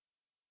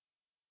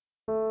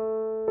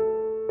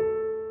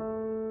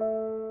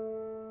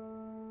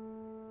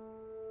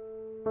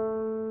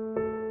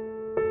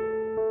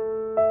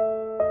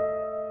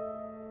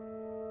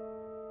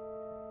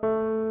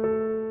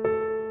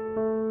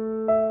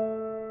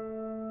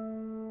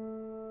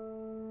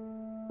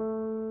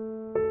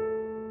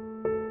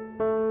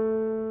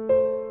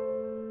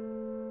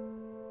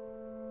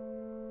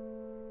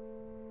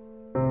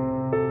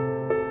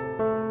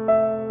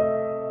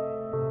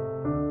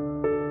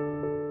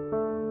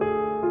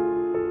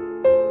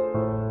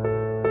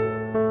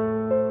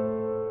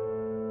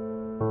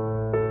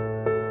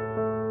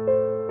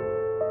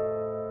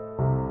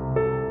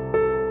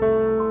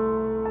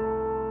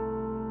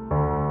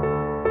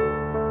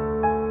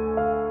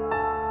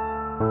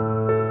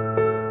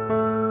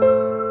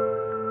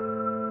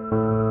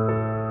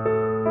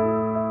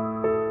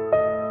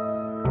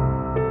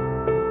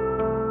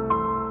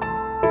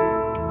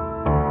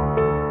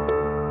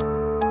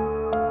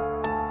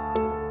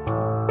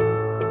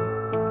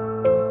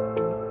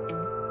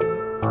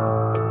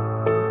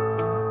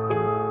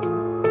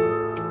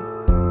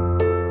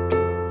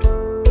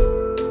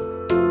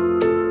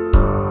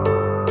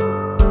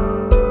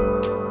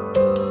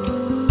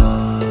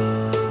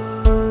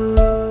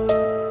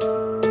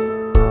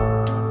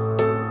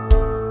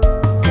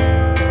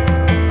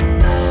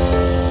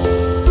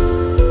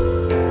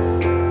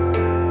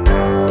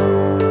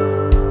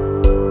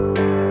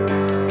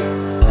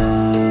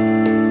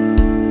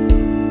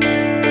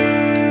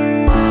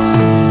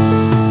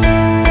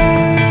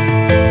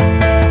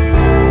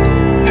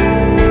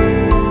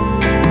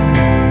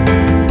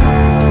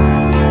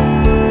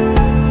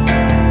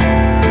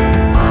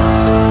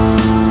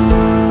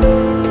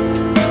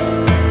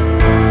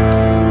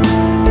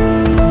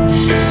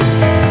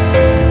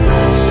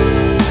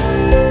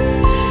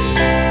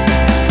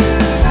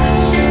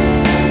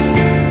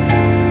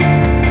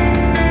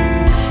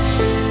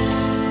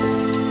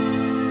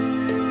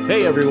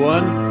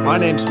My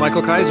name's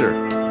Michael Kaiser.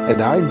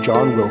 And I'm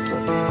John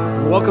Wilson.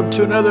 Welcome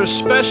to another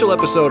special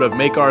episode of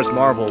Make Ours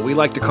Marvel, we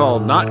like to call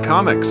Not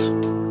Comics.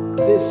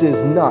 This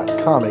is Not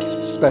Comics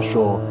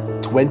Special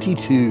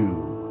 22,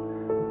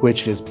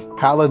 which is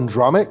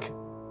palindromic,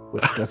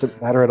 which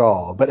doesn't matter at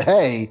all. But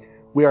hey,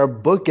 we are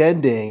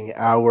bookending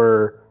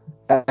our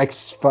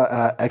X-Men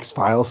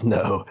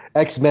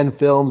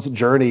films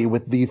journey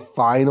with the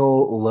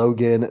final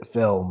Logan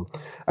film.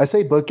 I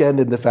say bookend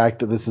in the fact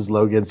that this is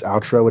Logan's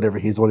outro whenever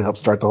he's the one who helped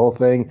start the whole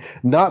thing,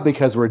 not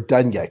because we're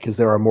done yet, because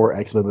there are more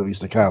X-Men movies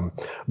to come.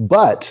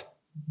 But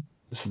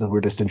this is the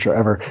weirdest intro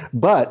ever.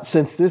 But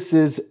since this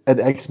is an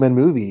X-Men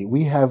movie,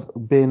 we have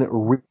been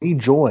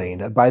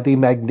rejoined by the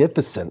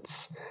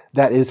magnificence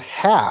that is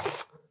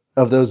half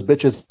of those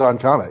bitches on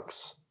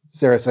comics,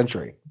 Sarah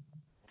Century.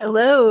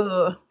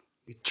 Hello.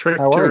 You tricked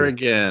her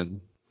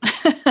again.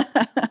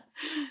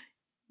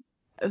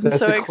 That's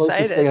so the closest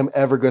excited. thing I'm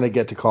ever going to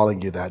get to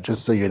calling you that,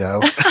 just so you know.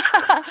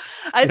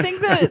 I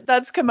think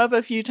that's come up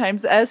a few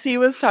times. Essie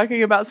was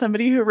talking about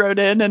somebody who wrote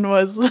in and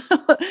was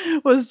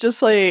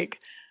just like,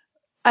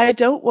 I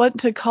don't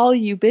want to call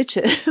you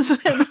bitches.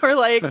 And we're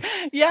like,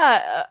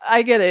 yeah,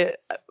 I get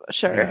it.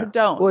 Sure, yeah.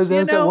 Don't. Well,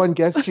 there's that one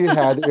guest you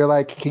had that you're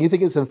like, can you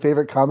think of some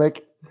favorite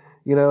comic?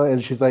 You know,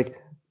 and she's like,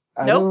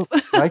 I don't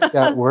like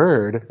that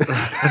word.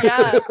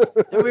 Yeah.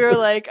 And we were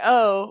like,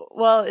 oh,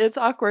 well, it's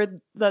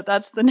awkward that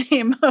that's the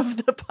name of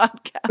the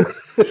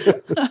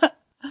podcast.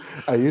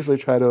 I usually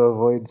try to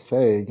avoid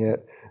saying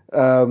it.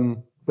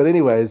 But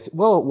anyways,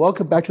 well,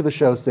 welcome back to the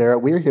show, Sarah.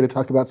 We're here to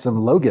talk about some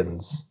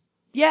Logans.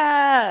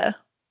 Yeah.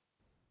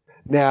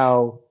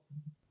 Now,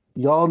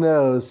 y'all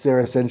know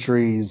Sarah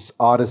Century's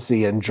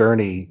odyssey and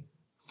journey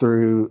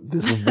through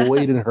this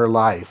void in her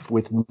life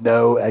with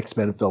no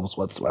X-Men films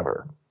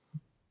whatsoever.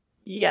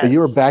 Yes. But you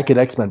were back at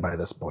X-Men by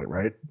this point,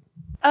 right?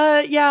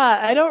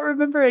 Yeah, I don't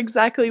remember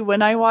exactly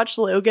when I watched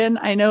Logan.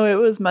 I know it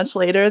was much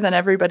later than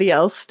everybody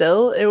else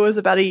still. It was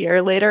about a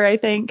year later, I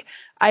think.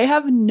 I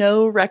have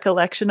no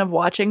recollection of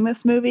watching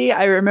this movie.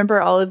 I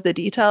remember all of the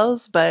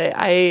details, but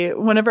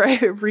whenever I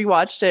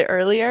rewatched it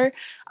earlier,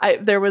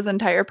 there was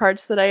entire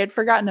parts that I had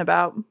forgotten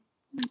about.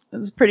 It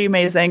was pretty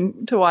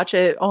amazing to watch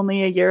it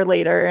only a year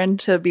later and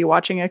to be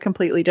watching a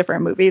completely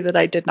different movie that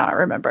I did not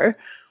remember.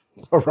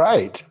 All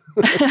right.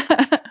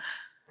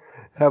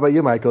 How about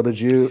you, Michael? Did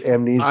you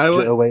amnesia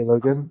away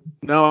Logan?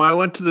 No, I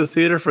went to the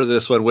theater for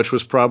this one, which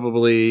was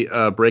probably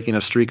breaking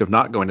a streak of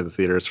not going to the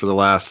theaters for the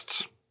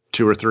last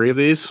 2 or 3 of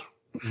these.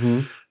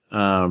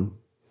 Mm-hmm.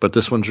 But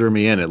this one drew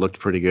me in. It looked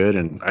pretty good,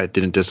 and I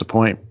didn't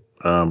disappoint.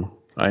 I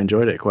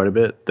enjoyed it quite a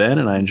bit then,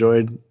 and I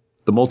enjoyed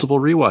the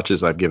multiple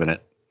rewatches I've given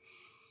it.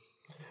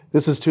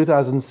 This was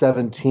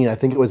 2017. I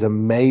think it was a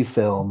May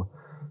film.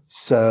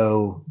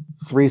 So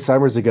 3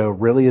 summers ago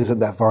really isn't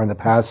that far in the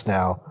past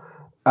now.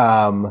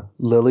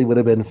 Lily would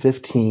have been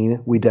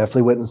 15. We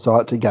definitely went and saw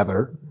it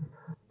together.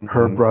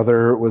 Her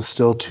brother was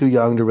still too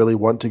young to really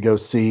want to go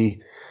see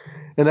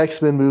an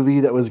X-Men movie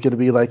that was going to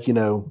be like, you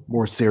know,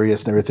 more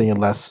serious and everything and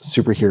less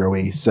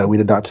superhero-y. So we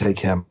did not take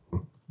him.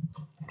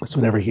 So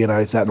whenever he and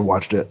I sat and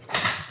watched it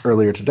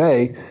earlier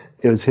today,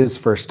 it was his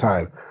first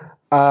time.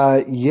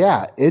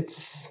 Yeah,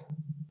 it's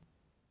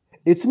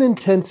an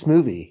intense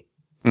movie.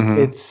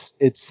 Mm-hmm.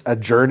 It's a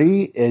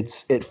journey.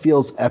 It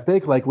feels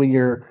epic. Like when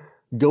you're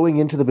going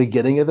into the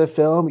beginning of the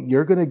film,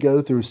 you're going to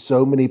go through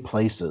so many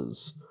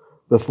places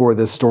before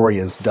this story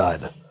is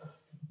done.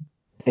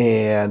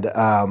 And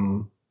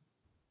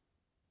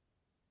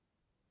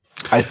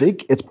I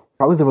think it's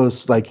probably the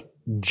most like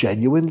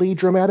genuinely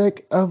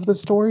dramatic of the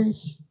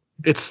stories.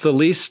 It's the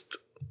least,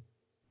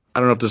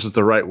 I don't know if this is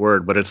the right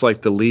word, but it's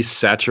like the least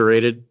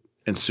saturated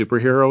and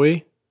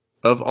superhero-y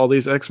of all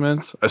these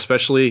X-Men,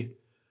 especially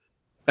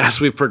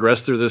as we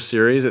progress through this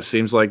series. It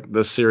seems like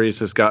this series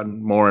has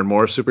gotten more and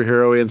more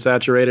superhero-y and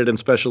saturated in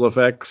special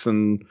effects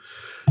and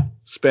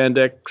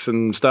spandex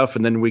and stuff.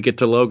 And then we get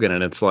to Logan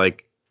and it's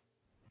like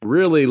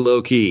really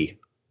low key,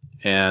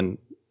 and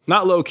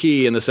not low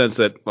key in the sense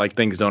that like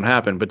things don't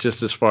happen, but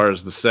just as far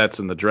as the sets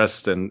and the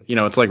dress and, you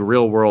know, it's like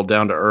real world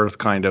down to earth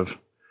kind of.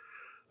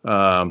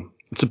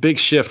 It's a big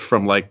shift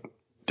from like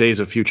Days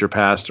of Future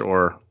Past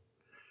or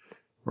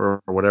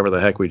whatever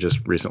the heck we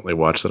just recently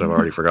watched that I've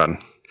already forgotten.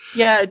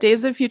 Yeah,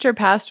 Days of Future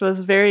Past was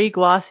very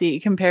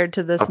glossy compared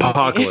to this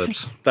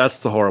Apocalypse. movie. That's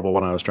the horrible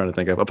one I was trying to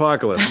think of.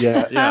 Apocalypse.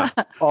 Yeah.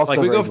 Also like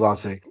very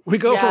glossy. We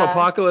go from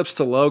Apocalypse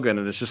to Logan,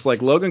 and it's just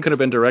like Logan could have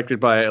been directed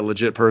by a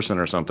legit person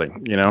or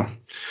something, you know?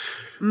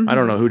 Mm-hmm. I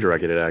don't know who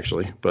directed it,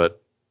 actually, but...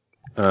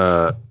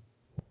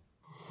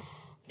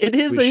 it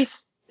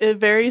is a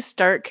very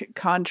stark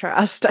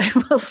contrast, I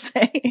will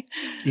say,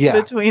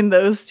 between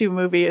those two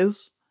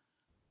movies.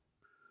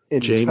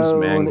 In James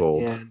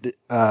Mangold.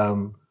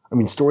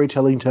 And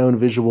storytelling tone,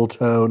 visual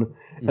tone.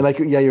 And like,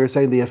 you were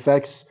saying the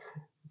effects,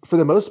 for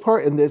the most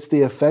part in this,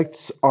 the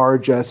effects are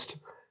just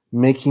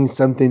making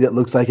something that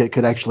looks like it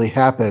could actually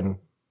happen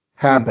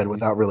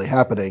without really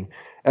happening,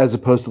 as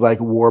opposed to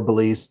like war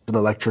police and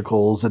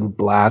electricals and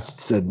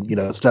blasts and, you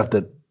know, stuff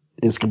that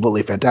is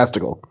completely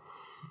fantastical.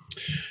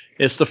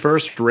 It's the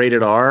first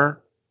rated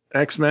R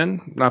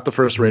X-Men, not the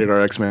first rated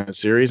R X-Men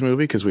series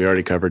movie, because we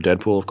already covered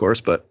Deadpool, of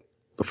course, but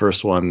the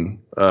first one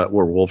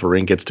where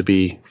Wolverine gets to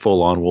be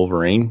full-on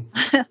Wolverine.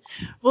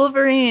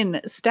 Wolverine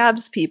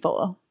stabs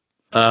people.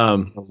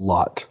 A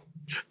lot.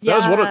 That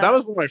was one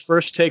of my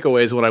first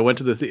takeaways when I went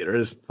to the theater.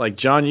 Is like,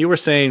 John, you were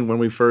saying when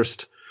we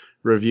first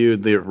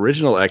reviewed the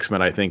original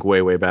X-Men, I think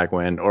way back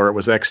when, or it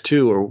was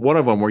X2 or one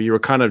of them, where you were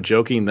kind of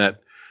joking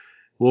that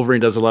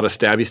Wolverine does a lot of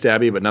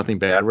stabby, but nothing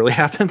bad really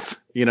happens,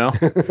 you know?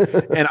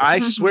 And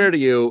I swear to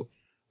you,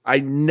 I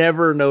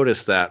never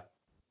noticed that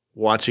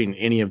watching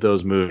any of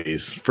those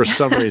movies. For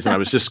some reason, I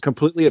was just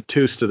completely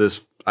obtuse to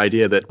this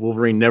idea that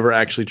Wolverine never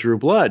actually drew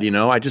blood, you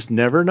know? I just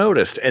never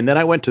noticed. And then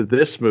I went to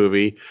this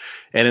movie,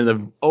 and in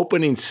the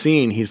opening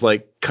scene, he's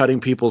like cutting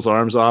people's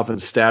arms off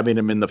and stabbing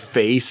them in the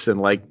face,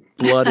 and like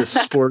blood is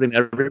spurting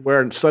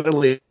everywhere. And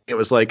suddenly it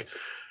was like,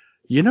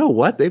 you know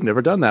what? They've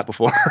never done that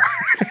before.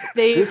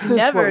 This is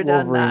never what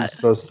done Wolverine's that.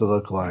 supposed to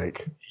look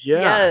like.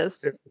 Yeah.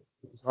 Yes.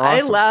 It's I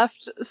awesome.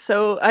 laughed.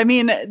 So, I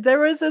mean, there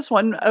was this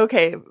one.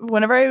 Okay.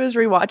 Whenever I was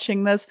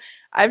rewatching this,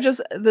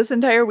 this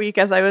entire week,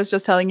 as I was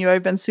just telling you,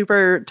 I've been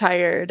super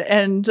tired,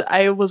 and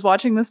I was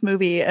watching this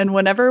movie, and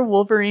whenever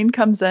Wolverine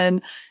comes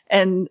in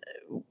and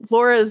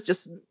Laura is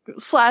just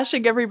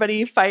slashing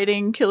everybody,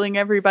 fighting, killing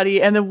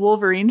everybody, and then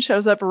Wolverine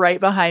shows up right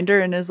behind her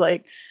and is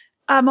like,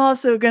 I'm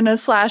also gonna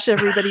slash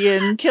everybody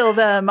and kill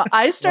them.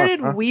 I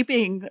started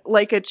weeping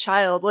like a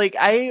child. Like,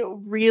 I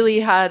really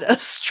had a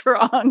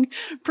strong,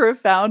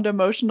 profound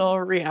emotional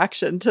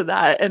reaction to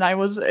that, and I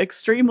was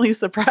extremely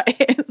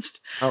surprised.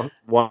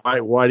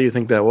 Why do you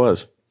think that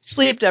was?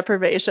 Sleep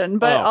deprivation,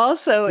 but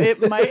also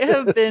it might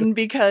have been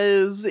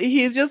because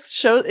he just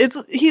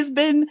he's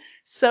been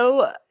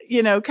so,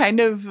 kind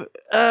of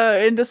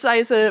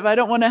indecisive. I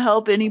don't want to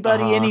help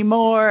anybody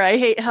anymore. I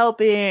hate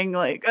helping.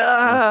 Like,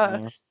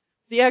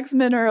 the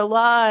X-Men are a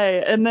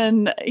lie. And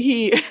then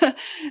he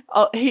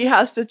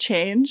has to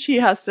change. He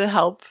has to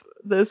help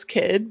this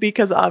kid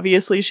because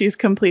obviously she's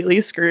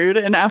completely screwed.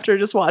 And after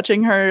just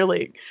watching her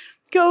like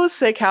go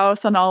sick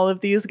house on all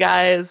of these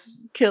guys,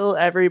 kill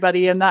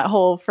everybody, and that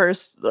whole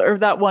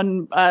that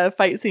one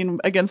fight scene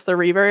against the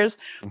Reavers,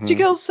 she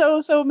kills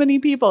so many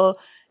people.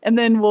 And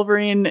then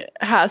Wolverine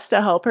has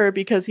to help her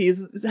because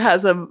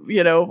has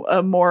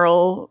a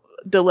moral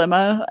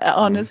dilemma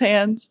on his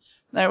hands.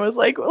 And I was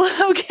like,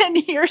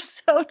 Logan, you're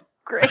so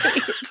great.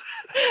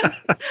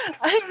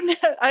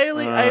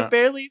 I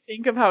barely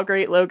think of how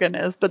great Logan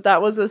is, but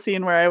that was a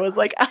scene where I was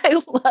like, I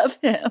love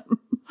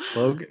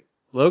him.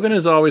 Logan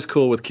is always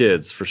cool with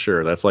kids, for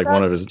sure. That's like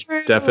one of his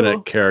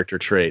definite character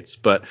traits.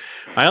 But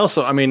I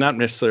also, not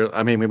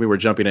necessarily, maybe we're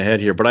jumping ahead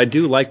here, but I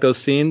do like those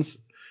scenes.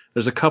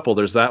 There's a couple.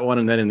 There's that one,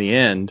 and then in the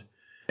end,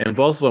 and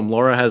both of them,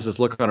 Laura has this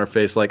look on her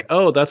face like,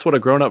 oh, that's what a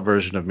grown-up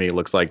version of me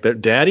looks like. They're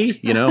daddy,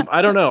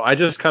 I don't know. I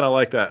just kind of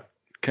like that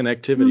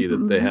connectivity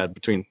that they had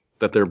between,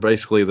 that they're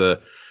basically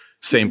the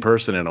same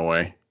person in a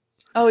way.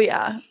 Oh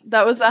yeah,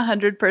 that was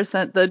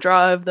 100% the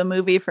draw of the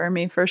movie for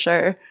me, for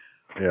sure.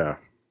 Yeah.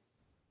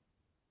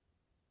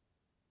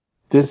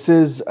 This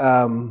is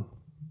for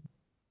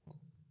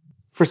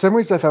some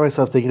reason I found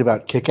myself thinking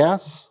about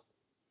Kick-Ass.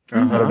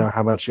 I don't know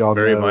how much y'all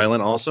Very know.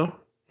 violent also.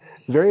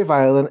 Very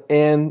violent,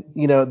 and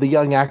the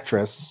young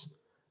actress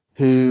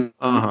who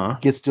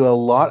gets to a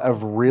lot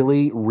of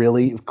really,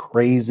 really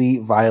crazy,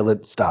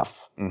 violent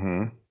stuff.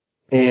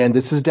 And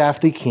this is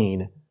Daphne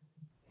Keane.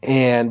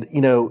 And,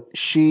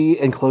 she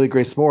and Chloe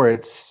Grace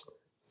Moritz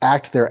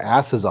act their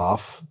asses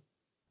off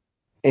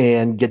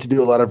and get to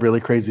do a lot of really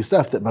crazy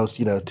stuff that most,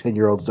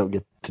 10-year-olds don't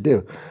get to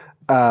do.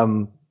 I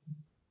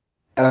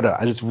don't know.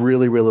 I just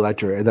really, really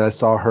liked her. And then I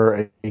saw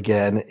her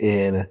again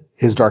in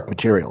His Dark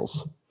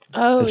Materials.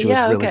 Oh, and she was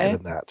really good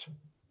in that.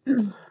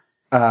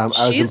 I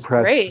was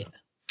impressed. Great.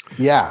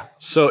 Yeah.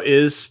 So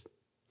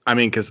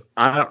because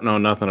I don't know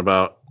nothing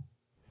about,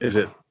 is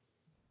it,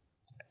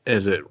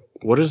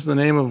 what is the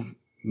name of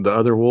the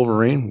other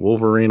Wolverine?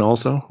 Wolverine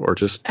also? Or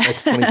just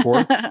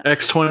X-24?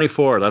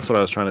 X-24. That's what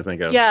I was trying to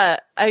think of. Yeah,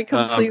 I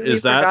completely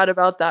forgot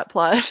about that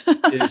plot.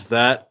 Is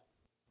that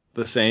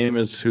the same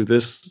as who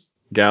this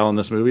gal in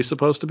this movie is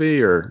supposed to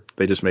be, or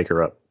they just make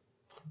her up?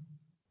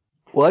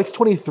 Well,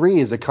 X-23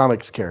 is a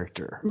comics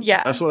character.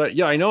 Yeah. That's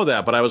what I know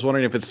that, but I was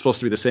wondering if it's supposed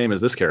to be the same as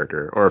this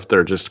character, or if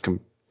they're just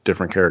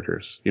different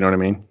characters. You know what I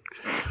mean?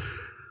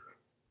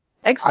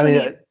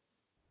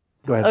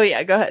 Go ahead. Oh,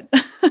 yeah, go ahead.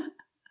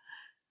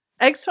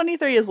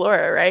 X-23 is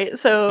Laura, right?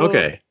 So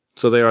okay,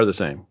 so they are the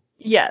same.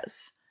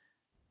 Yes.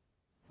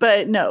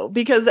 But no,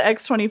 because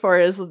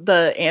X-24 is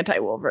the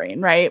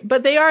anti-Wolverine, right?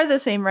 But they are the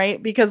same,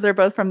 right? Because they're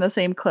both from the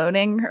same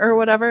cloning or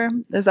whatever.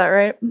 Is that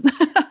right?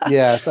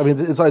 Yes.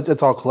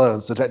 It's all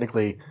clones. So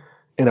technically,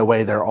 in a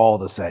way, they're all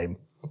the same.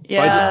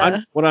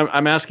 Yeah. What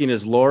I'm asking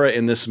is, Laura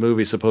in this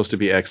movie supposed to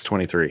be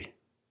X-23?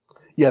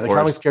 Yeah, the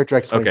comics character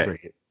X-23. Okay.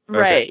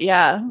 Right,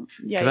 yeah.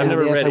 Yeah. I've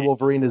never read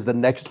Anti-Wolverine is the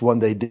next one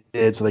they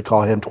did, so they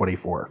call him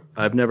 24.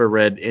 I've never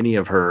read any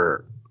of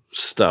her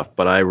stuff,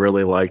 but I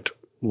really liked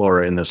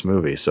Laura in this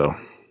movie, so...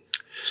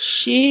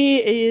 She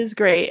is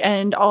great,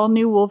 and all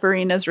new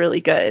Wolverine is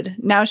really good.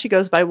 Now she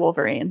goes by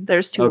Wolverine.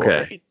 There's two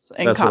Wolverines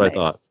in That's comics.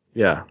 what I thought.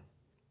 Yeah.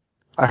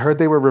 I heard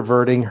they were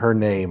reverting her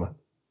name,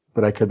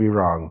 but I could be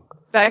wrong.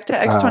 Back to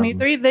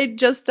X-23, they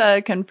just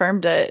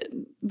confirmed it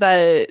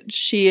that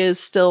she is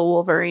still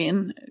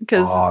Wolverine.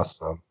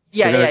 Awesome.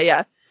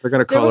 Yeah. They're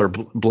gonna call her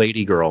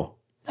Blady Girl.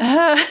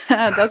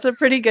 That's a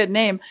pretty good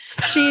name.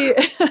 She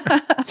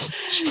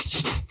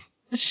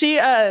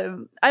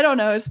I don't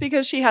know, it's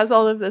because she has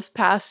all of this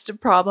past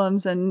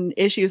problems and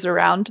issues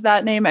around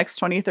that name.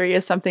 X-23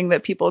 is something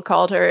that people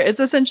called her.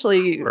 It's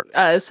essentially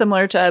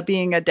similar to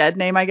being a dead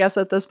name, I guess,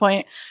 at this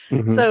point.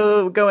 Mm-hmm.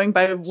 So going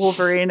by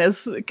Wolverine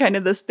is kind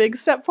of this big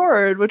step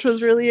forward, which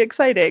was really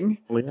exciting.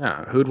 Well,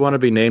 yeah, who'd want to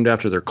be named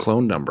after their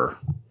clone number?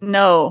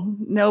 No,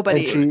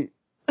 nobody.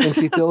 And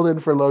she filled in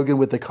for Logan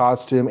with the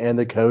costume and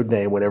the code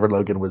name whenever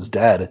Logan was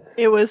dead.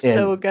 It was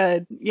so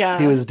good. Yeah.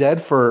 He was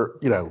dead for,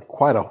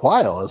 quite a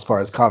while as far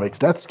as comics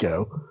deaths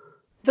go.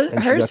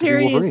 Her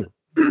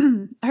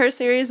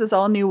series is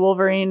all new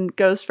Wolverine,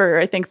 goes for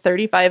I think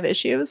 35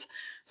 issues.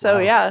 So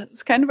yeah,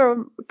 it's kind of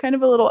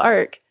a little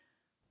arc.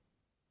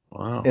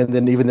 Wow. And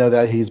then even though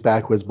that he's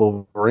back with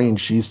Wolverine,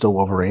 she's still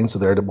Wolverine, so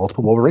there are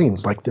multiple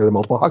Wolverines, like there are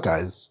multiple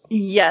Hawkeyes.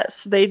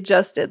 Yes, they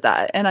just did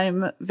that, and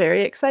I'm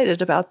very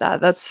excited about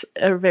that. That's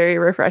a very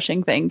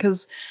refreshing thing,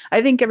 because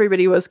I think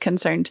everybody was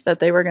concerned that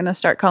they were going to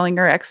start calling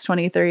her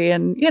X-23,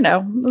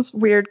 and, those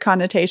weird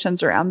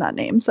connotations around that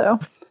name, so...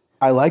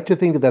 I like to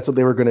think that that's what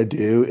they were going to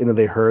do, and then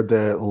they heard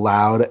the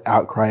loud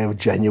outcry of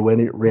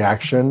genuine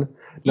reaction,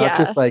 not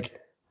just like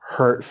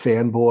hurt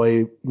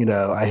fanboy,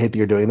 I hate that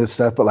you're doing this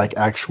stuff, but like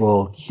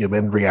actual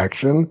human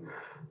reaction.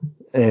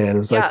 And it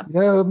was like,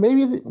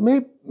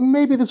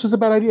 maybe this was a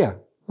bad idea.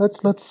 Let's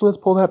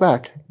pull that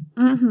back.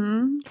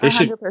 Mm-hmm.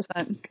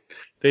 100%.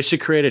 They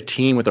should create a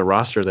team with a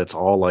roster that's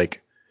all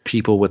like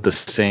people with the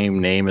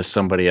same name as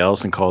somebody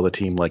else and call the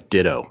team like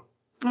Ditto.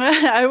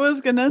 I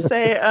was going to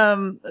say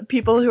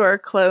people who are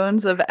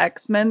clones of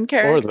X-Men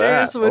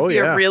characters would be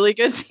a really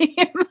good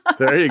team.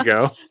 There you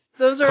go.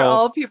 Those are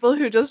all people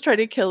who just try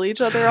to kill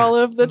each other all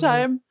of the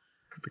time.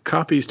 The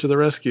copies to the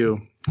rescue.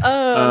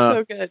 Oh,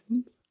 so good.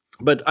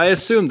 But I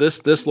assume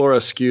this Laura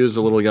skews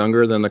a little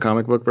younger than the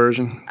comic book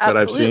version that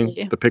I've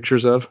seen the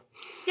pictures of.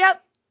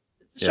 Yep.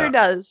 Sure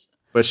does.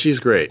 But she's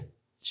great.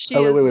 She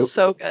is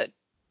so good.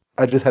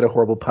 I just had a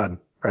horrible pun.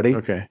 Ready?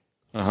 Okay.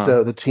 Uh-huh.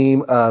 So the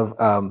team of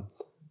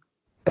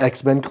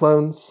X-Men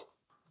clones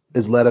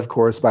is led, of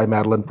course, by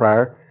Madeline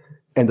Pryor.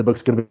 And the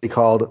book's going to be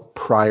called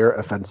Pryor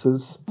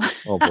Offenses.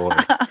 Oh, boy.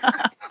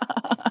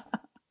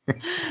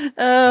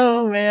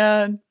 Oh,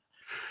 man.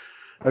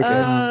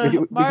 Okay.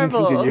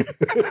 Marvel. We can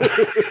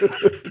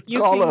continue.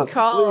 You can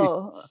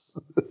call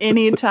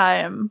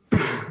anytime.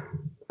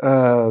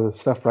 The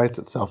stuff writes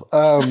itself.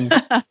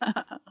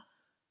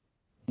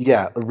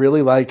 Yeah,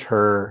 really liked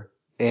her.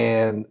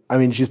 And, I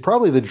mean, she's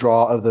probably the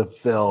draw of the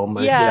film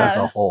as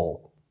a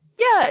whole.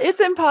 Yeah,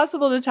 it's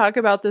impossible to talk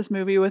about this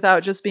movie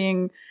without just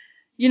being...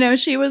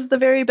 she was the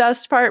very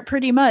best part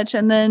pretty much.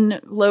 And then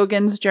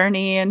Logan's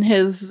journey and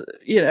his,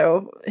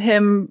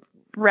 him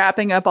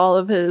wrapping up all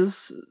of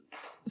his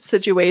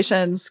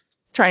situations,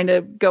 trying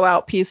to go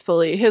out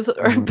peacefully,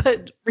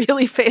 but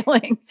really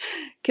failing,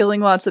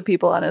 killing lots of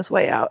people on his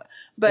way out.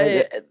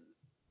 But,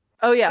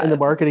 And the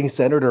marketing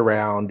centered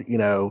around,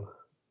 the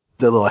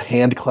little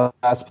hand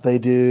clasp they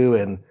do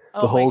and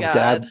the whole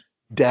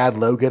dad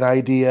Logan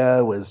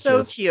idea was so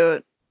just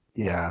cute.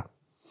 Yeah.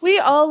 We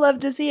all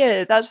love to see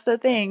it. That's the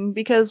thing,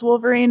 because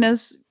Wolverine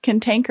is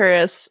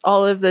cantankerous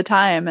all of the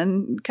time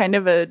and kind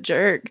of a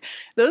jerk.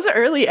 Those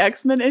early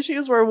X-Men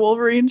issues where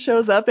Wolverine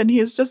shows up and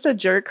he's just a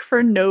jerk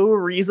for no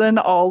reason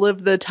all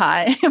of the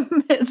time.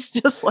 It's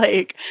just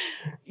like,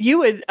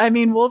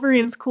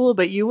 Wolverine's cool,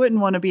 but you wouldn't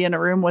want to be in a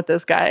room with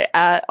this guy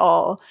at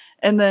all.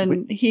 And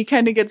then he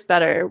kind of gets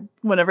better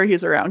whenever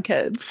he's around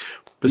kids.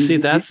 But see,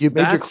 you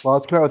made your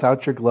claws come out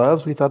without your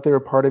gloves. We thought they were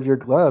part of your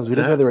gloves. We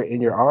didn't know they were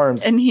in your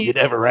arms. And you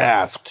never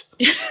asked.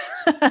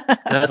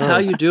 That's how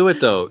you do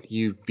it, though.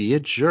 You be a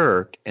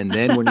jerk, and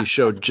then when you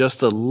show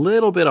just a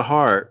little bit of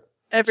heart,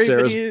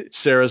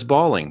 Sarah's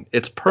bawling.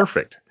 It's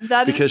perfect.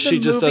 That because she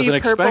just doesn't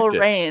expect it. Purple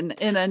Rain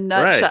in a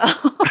nutshell.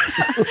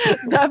 Right.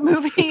 That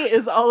movie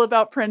is all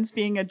about Prince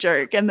being a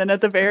jerk, and then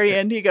at the very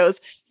end he goes,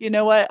 "You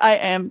know what? I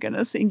am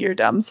gonna sing your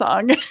dumb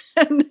song,"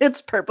 and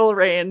it's Purple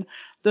Rain.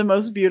 The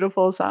most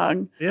beautiful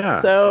song. Yeah.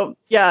 So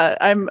yeah,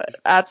 I'm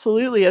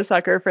absolutely a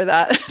sucker for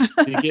that.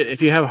 If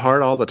you have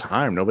heart all the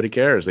time, nobody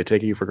cares. They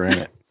take you for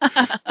granted.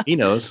 He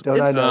knows. Don't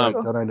I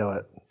know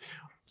it?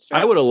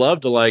 I would have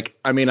loved to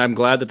I'm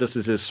glad that this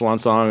is his swan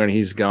song and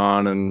he's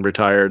gone and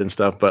retired and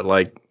stuff, but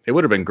it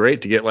would have been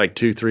great to get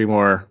 2-3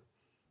 more,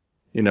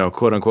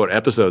 quote unquote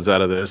episodes out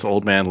of this.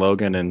 Old Man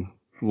Logan and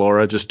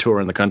Laura just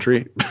touring the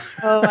country.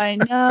 Oh, I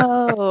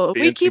know.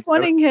 We keep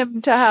wanting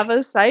him to have a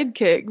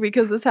sidekick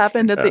because this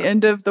happened at the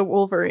end of the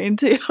Wolverine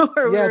too. At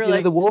the end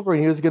of the Wolverine,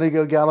 he was going to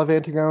go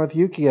gallivanting around with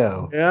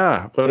Yukio.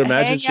 Yeah, but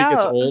imagine she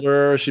gets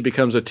older, she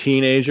becomes a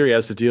teenager, he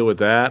has to deal with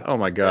that. Oh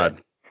my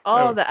God.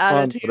 All the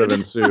attitude would have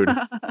ensued.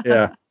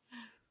 Yeah.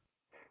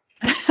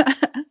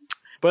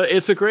 But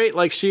it's a great,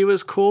 like, she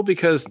was cool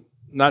because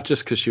not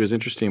just because she was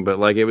interesting, but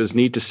like it was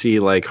neat to see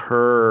like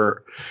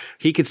her.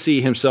 He could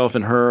see himself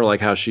in her, like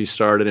how she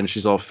started, and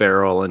she's all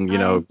feral, and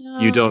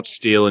you don't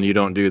steal and you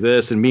don't do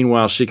this, and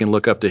meanwhile she can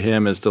look up to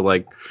him as to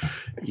like,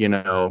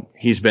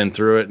 he's been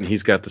through it and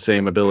he's got the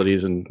same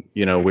abilities and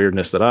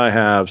weirdness that I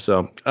have.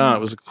 So it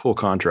was a cool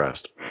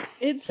contrast.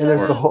 It's and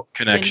there's the whole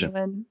connection.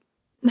 genuine.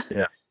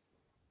 Yeah,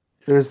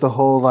 there's the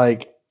whole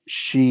like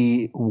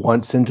she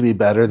wants him to be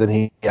better than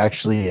he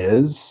actually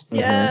is.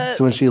 Yeah.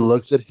 So when she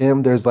looks at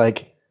him, there's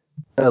like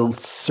a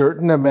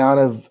certain amount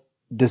of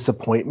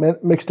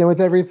disappointment mixed in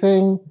with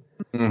everything.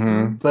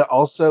 Mm-hmm. But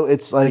also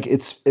it's like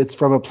it's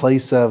from a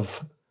place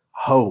of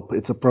hope.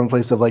 It's from a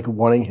place of like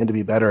wanting him to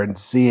be better and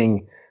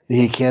seeing that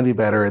he can be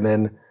better. And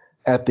then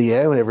at the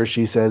end, whenever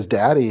she says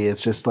daddy,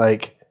 it's just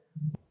like,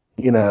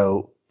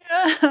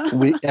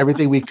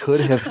 everything we could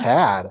have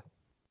had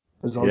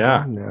is all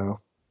gone now.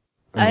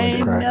 I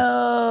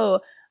know.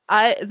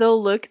 The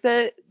look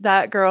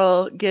that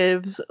girl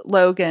gives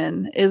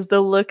Logan is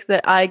the look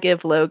that I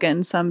give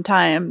Logan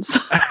sometimes.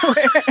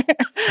 Where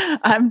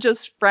I'm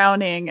just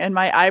frowning and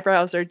my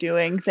eyebrows are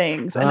doing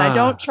things, and I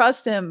don't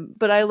trust him,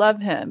 but I love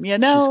him.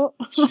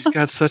 She's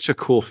got such a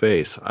cool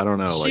face. I don't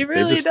know. She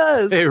really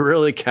does. They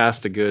really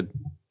cast a good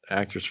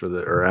actor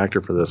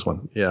for this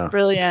one. Yeah,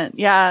 brilliant.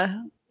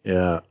 Yeah.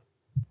 Yeah.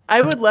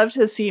 I would love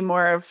to see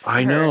more of her.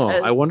 I know.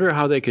 I wonder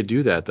how they could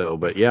do that though.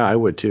 But yeah, I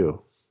would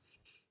too.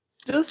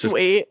 Just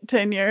wait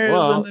 10 years.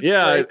 Well, and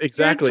yeah,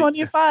 exactly. You're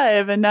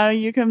 25, and now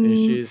you can. And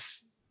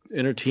she's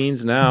in her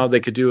teens now. They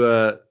could do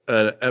a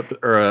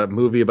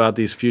movie about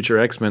these future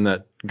X-Men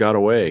that got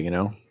away. In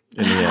the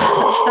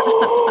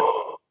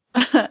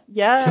end.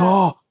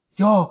 Yeah.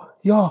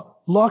 Yo,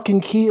 Lock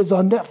and Key is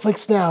on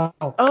Netflix now.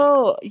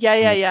 Oh,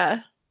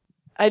 yeah.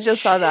 I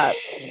just saw that.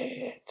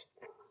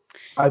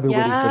 I've been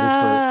waiting for this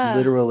for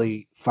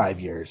literally 5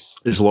 years.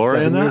 Is Laura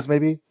 7 in that? years,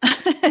 maybe?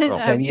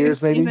 10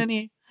 years,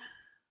 maybe?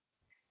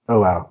 Oh,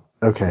 wow.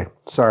 Okay.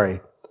 Sorry.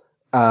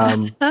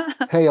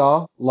 Hey,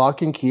 y'all.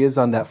 Lock and Key is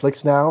on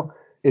Netflix now.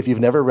 If you've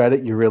never read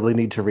it, you really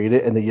need to read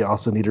it, and then you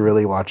also need to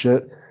really watch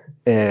it.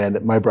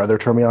 And my brother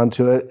turned me on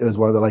to it. It was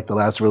one of the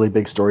last really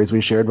big stories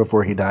we shared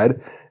before he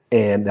died.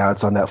 And now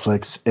it's on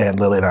Netflix, and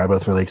Lily and I are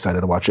both really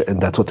excited to watch it,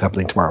 and that's what's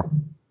happening tomorrow.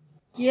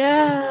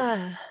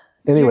 Yeah.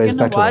 Anyways,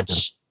 back to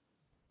watch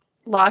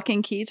Lock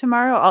and Key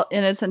tomorrow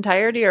in its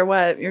entirety, or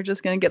what? You're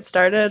just going to get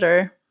started,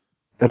 or?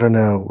 I don't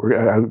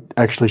know.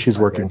 Actually, she's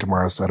working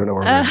tomorrow, so I don't know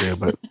what we're going to do,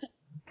 but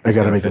I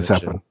got to make this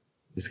happen.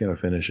 He's going to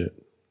finish it.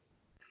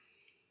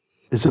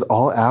 Is it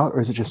all out,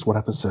 or is it just one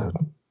episode?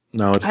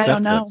 No, it's Netflix.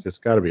 Don't know. It's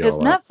got to be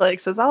all out. It's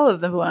Netflix. It's all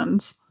of the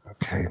ones.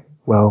 Okay.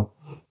 Well,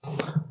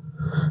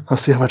 I'll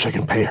see how much I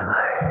can pay her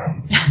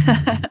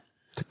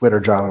to quit her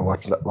job and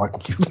watch Lock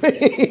and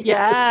Key.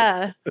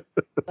 Yeah.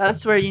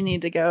 That's where you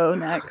need to go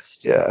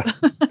next. Yeah.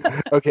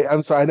 Okay,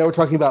 I'm sorry. I know we're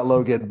talking about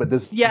Logan, but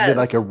this has been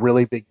like a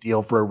really big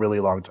deal for a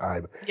really long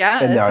time.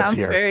 Yeah, and now it's sounds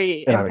here,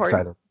 very and important. I'm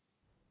excited.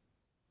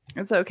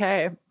 It's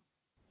okay.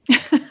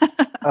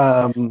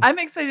 I'm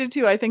excited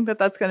too. I think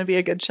that's going to be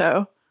a good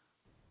show.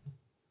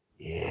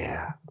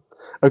 Yeah.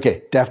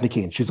 Okay, Daphne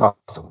Keane. She's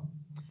awesome.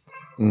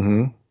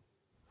 Mm-hmm.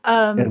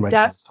 And my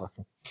dad's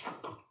talking.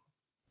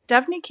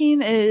 Daphne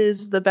Keane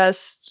is the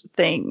best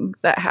thing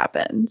that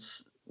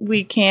happens.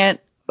 We can't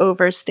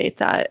overstate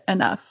that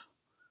enough.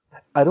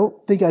 I don't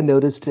think I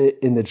noticed it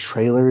in the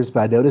trailers,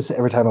 but I noticed it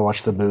every time I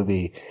watched the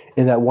movie.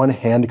 In that one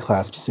hand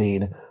clasp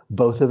scene,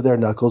 both of their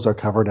knuckles are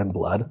covered in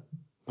blood.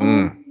 Oh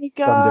my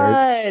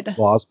God. From their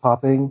claws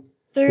popping.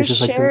 Their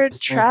shared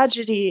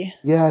tragedy.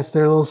 Yes,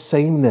 their little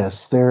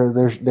sameness.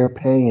 Their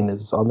pain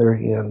is on their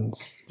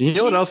hands. You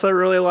know what else I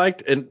really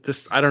liked? And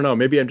this, I don't know,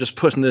 maybe I'm just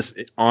putting this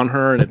on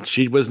her and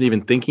she wasn't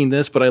even thinking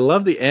this, but I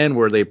love the end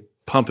where they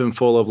pump him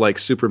full of like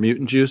super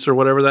mutant juice or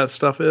whatever that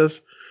stuff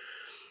is.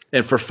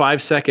 And for 5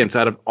 seconds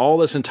out of all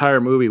this entire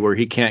movie where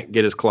he can't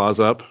get his claws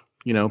up,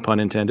 pun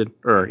intended,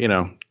 or,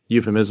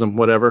 euphemism,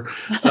 whatever,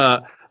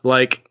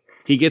 like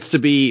he gets to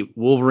be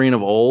Wolverine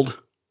of old.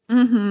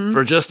 Mm-hmm.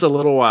 For just a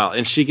little while,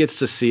 and she gets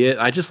to see it.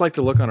 I just like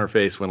the look on her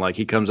face when like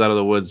he comes out of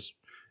the woods,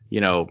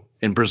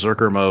 in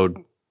berserker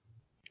mode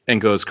and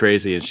goes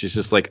crazy, and she's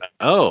just like,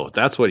 "Oh,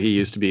 that's what he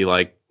used to be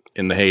like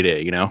in the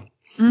heyday,"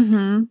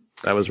 Mm-hmm.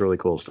 That was really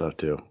cool stuff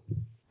too.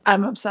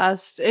 I'm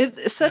obsessed.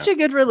 It's such a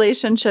good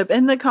relationship.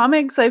 In the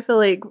comics, I feel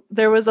like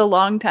there was a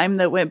long time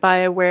that went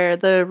by where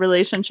the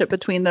relationship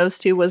between those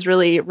two was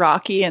really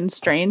rocky and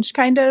strange,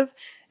 kind of.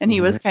 And he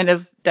was kind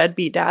of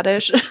deadbeat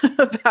daddish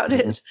about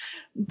it.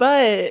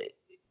 But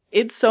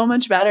it's so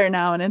much better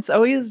now. And it's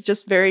always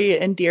just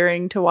very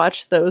endearing to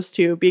watch those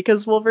two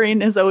because Wolverine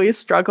has always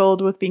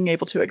struggled with being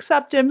able to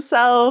accept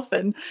himself.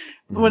 And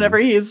whenever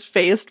he's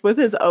faced with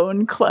his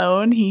own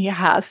clone, he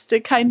has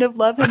to kind of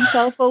love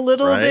himself a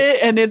little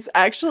bit. And it's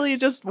actually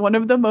just one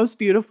of the most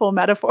beautiful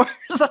metaphors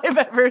I've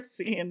ever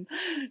seen.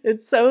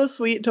 It's so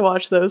sweet to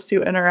watch those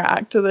two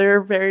interact.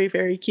 They're very,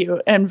 very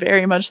cute and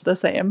very much the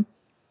same.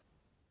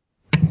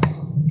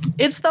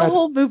 It's the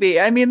whole movie.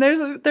 I mean, there's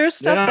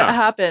stuff that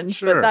happens,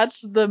 sure. but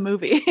that's the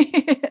movie.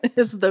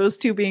 Is those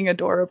two being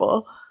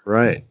adorable.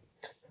 Right.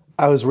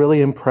 I was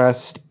really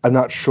impressed. I'm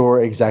not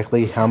sure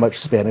exactly how much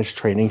Spanish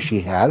training she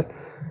had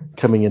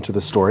coming into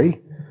the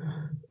story.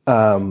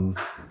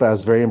 But I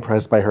was very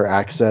impressed by her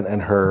accent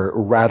and her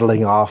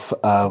rattling off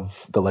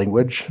of the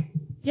language.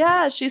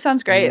 Yeah, she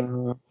sounds great.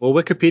 Well,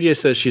 Wikipedia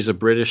says she's a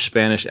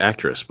British-Spanish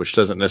actress, which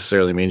doesn't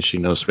necessarily mean she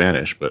knows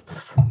Spanish, but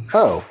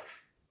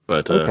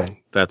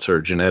okay. That's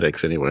her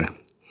genetics anyway.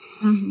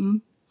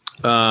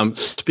 Mm-hmm.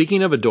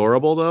 Speaking of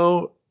adorable,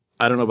 though,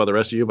 I don't know about the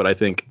rest of you, but I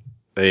think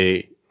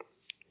a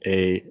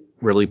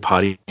really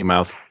potty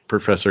mouth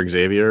Professor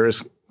Xavier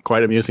is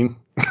quite amusing.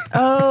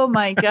 Oh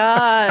my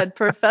God,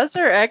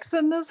 Professor X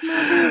in this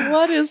movie?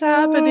 What is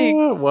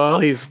happening? Well,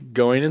 he's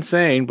going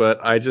insane, but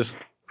I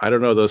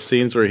don't know, those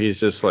scenes where he's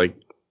just like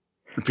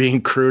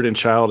being crude and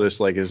childish,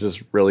 like, is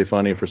just really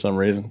funny for some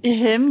reason.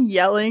 Him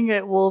yelling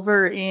at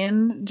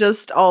Wolverine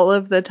just all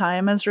of the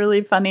time is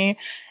really funny.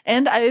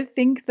 And I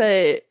think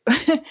that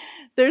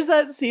there's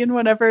that scene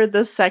whenever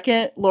the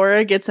second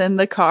Laura gets in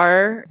the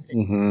car,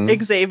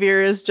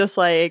 Xavier is just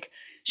like,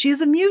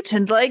 she's a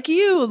mutant like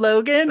you,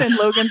 Logan. And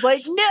Logan's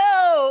like,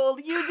 no,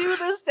 you do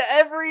this to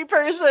every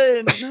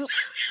person.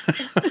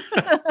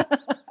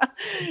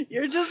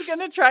 You're just going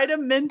to try to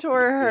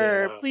mentor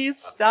her. Yeah. Please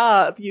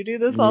stop. You do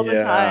this all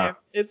the time.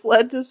 It's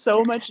led to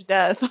so much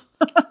death.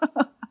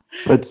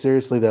 But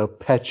seriously, though,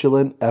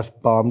 petulant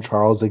F-bomb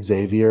Charles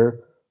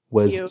Xavier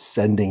was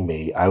sending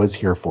me. I was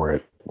here for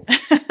it.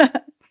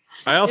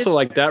 I also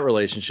like that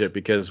relationship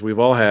because we've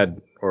all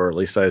had, or at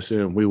least I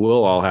assume we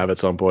will all have at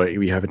some point,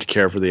 we have to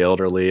care for the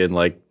elderly and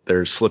like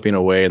they're slipping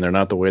away and they're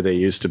not the way they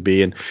used to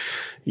be. And,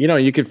 you know,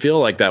 you could feel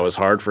like that was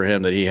hard for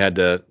him, that he had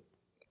to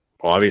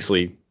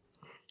obviously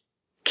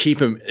keep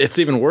him. It's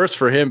even worse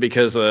for him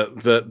because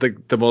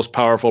the most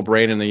powerful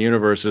brain in the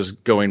universe is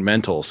going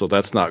mental. So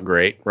that's not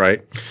great,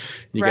 right?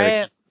 You got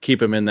to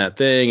keep him in that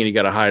thing and you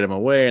got to hide him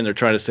away, and they're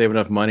trying to save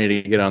enough money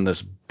to get on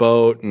this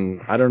boat.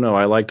 And I don't know.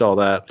 I liked all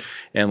that.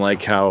 And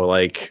like how,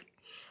 like,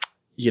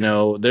 you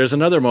know, there's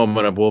another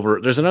moment of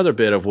Wolverine. There's another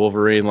bit of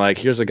Wolverine. Like,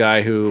 here's a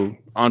guy who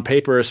on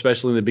paper,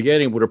 especially in the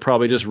beginning, would have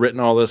probably just written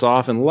all this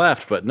off and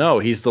left. But no,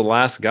 he's the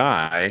last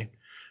guy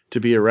to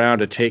be around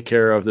to take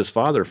care of this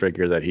father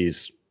figure that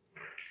he's,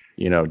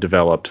 you know,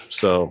 developed.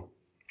 So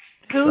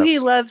he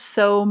loves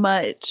so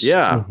much.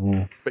 Yeah.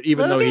 But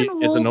even though he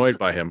is annoyed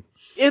by him.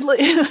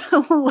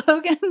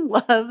 Logan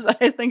loves,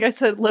 I think I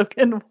said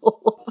Logan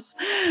Wolves.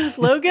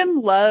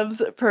 Logan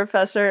loves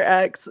Professor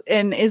X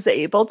and is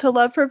able to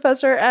love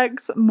Professor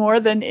X more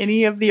than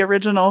any of the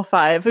original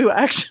 5 who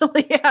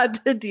actually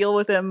had to deal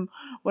with him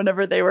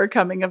whenever they were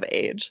coming of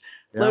age.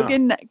 Yeah.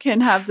 Logan can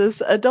have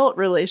this adult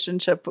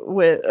relationship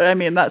with, I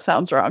mean, that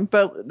sounds wrong,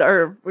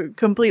 or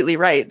completely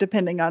right,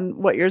 depending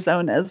on what your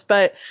zone is.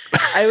 But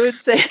I would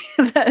say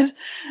that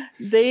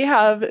they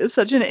have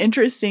such an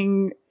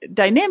interesting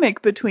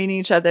dynamic between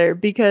each other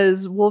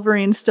because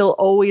Wolverine still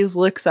always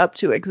looks up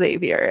to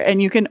Xavier,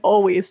 and you can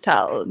always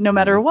tell, no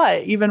matter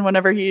what, even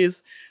whenever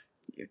he's,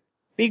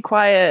 be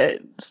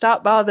quiet,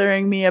 stop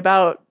bothering me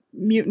about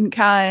mutant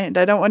kind,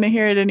 I don't want to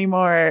hear it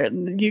anymore.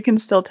 You can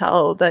still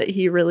tell that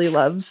he really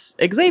loves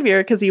Xavier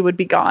because he would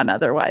be gone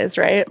otherwise,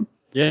 right?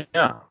 Yeah.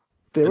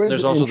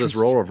 There's also this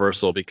role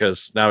reversal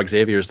because now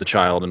Xavier's the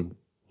child and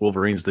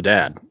Wolverine's the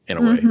dad in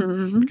a way,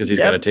 because he's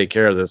got to take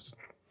care of this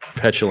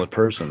petulant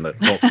person that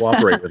won't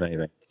cooperate with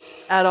anything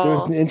at all.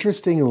 There's an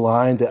interesting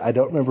line that I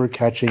don't remember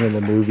catching in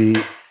the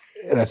movie,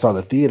 and I saw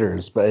the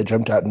theaters, but it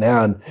jumped out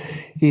now. And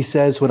he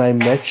says, "When I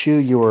met you,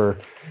 you were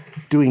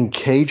doing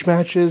cage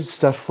matches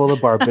stuffed full of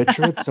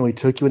barbiturates, and we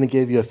took you in and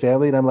gave you a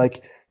family." And I'm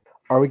like,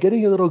 are we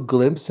getting a little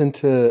glimpse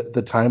into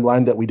the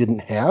timeline that we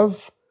didn't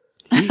have?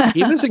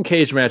 He was in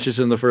cage matches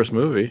in the first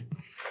movie.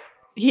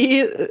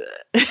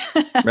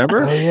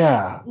 Remember? Oh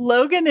yeah.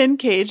 Logan in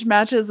cage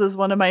matches is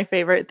one of my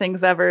favorite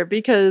things ever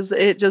because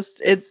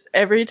it's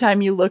every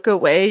time you look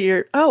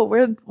away,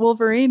 where'd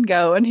Wolverine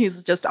go? And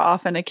he's just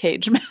off in a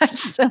cage match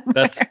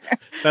somewhere.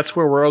 That's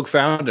where Rogue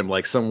found him,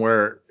 like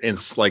somewhere in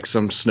like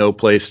some snow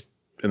place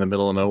in the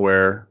middle of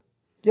nowhere.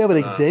 Yeah,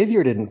 but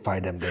Xavier didn't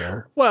find him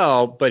there.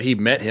 Well, but he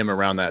met him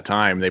around that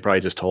time. They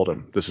probably just told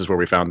him, this is where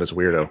we found this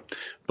weirdo.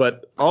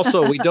 But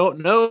also, we don't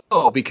know,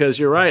 because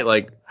you're right.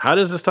 Like, how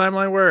does this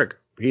timeline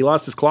work? He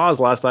lost his claws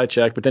last I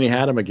checked, but then he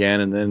had him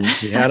again, and then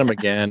he had him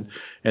again,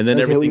 and then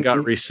everything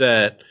got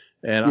reset.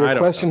 And your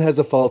question has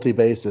a faulty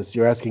basis.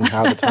 You're asking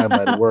how the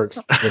timeline works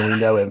when we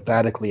know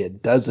emphatically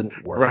it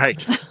doesn't work.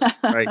 Right.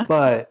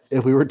 But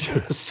if we were to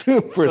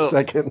assume for a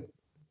second.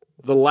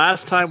 The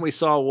last time we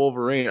saw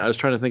Wolverine, I was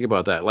trying to think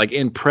about that. Like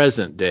in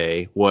present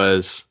day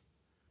was,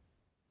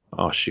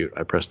 oh shoot,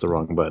 I pressed the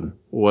wrong button.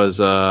 Was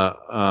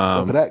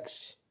Weapon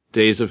X.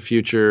 Days of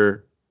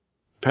Future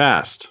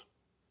Past.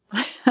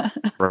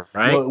 Right?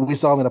 Well, we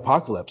saw him in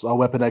Apocalypse, all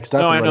Weapon X'd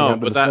up and running out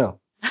into the snow.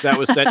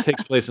 that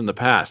takes place in the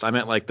past. I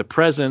meant like the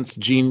presence.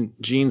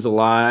 Jean's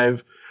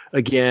alive.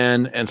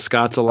 again, and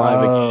Scott's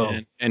alive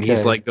again, and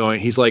he's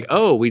like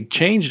oh, we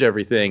changed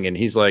everything, and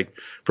he's like,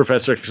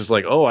 Professor X is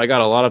like, oh, I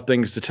got a lot of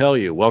things to tell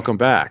you. Welcome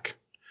back.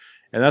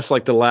 And that's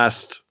like the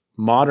last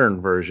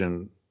modern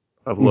version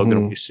of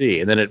Logan we see,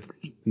 and then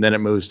it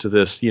moves to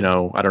this, I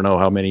don't know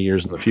how many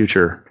years in the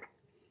future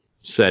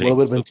setting. Well, it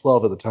would have been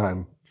 12 at the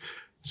time.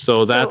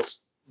 So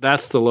that's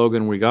the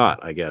Logan we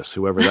got, I guess,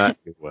 whoever that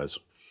was.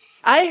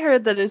 I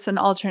heard that it's an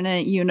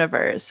alternate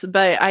universe,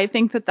 but I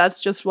think that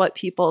that's just what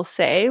people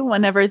say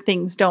whenever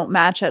things don't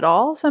match at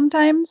all.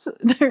 Sometimes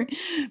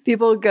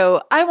people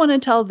go, I want to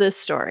tell this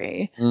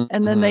story.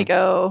 And then they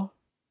go,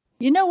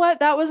 you know what?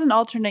 That was an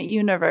alternate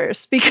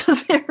universe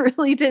because it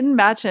really didn't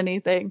match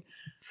anything.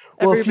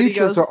 Well,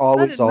 futures are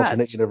always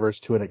alternate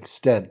universe to an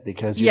extent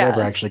because you're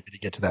never actually going to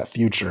get to that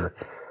future.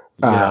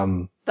 Yeah.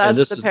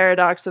 That's the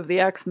paradox of the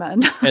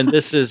X-Men. And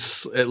this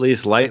is at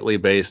least lightly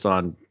based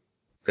on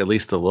at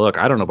least the look.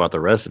 I don't know about the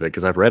rest of it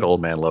because I've read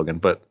Old Man Logan,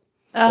 but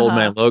Old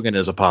Man Logan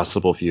is a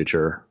possible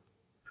future.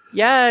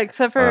 Yeah,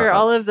 except for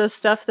all of the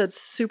stuff that's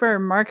super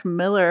Mark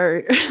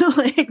Miller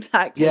like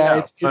that.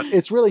 Yeah,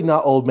 it's really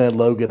not Old Man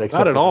Logan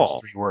except for those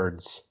 3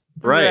 words.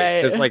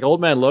 Right, because like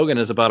Old Man Logan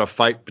is about a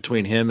fight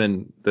between him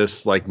and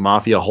this like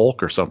Mafia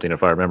Hulk or something,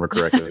 if I remember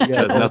correctly.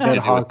 Yeah, Old Man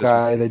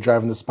Hawkeye, they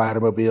drive in the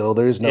Spider-Mobile.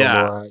 There's no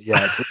Laura.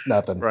 Yeah, it's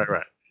nothing. Right.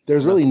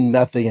 There's really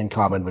nothing in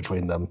common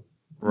between them.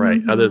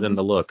 Right, other than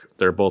the look.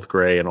 They're both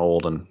gray and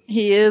old. And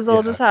he is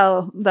old as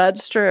hell.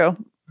 That's true.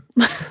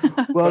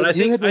 Well, I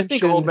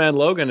think Old Man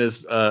Logan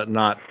is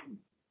not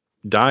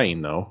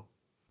dying, though,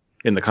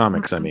 in the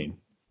comics, I mean.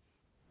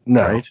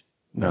 No. Right?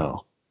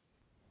 No.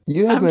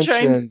 You had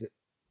mentioned...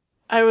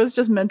 I was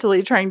just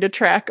mentally trying to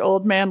track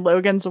Old Man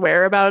Logan's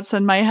whereabouts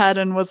in my head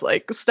and was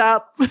like,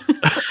 stop.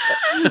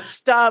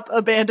 Stop.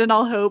 Abandon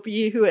all hope,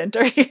 ye who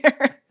enter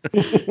here.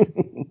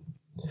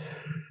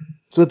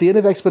 So at the end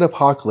of X-Men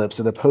Apocalypse,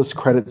 in the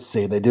post-credits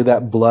scene, they do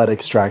that blood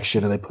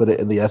extraction and they put it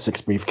in the Essex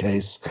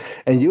briefcase.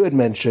 And you had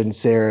mentioned,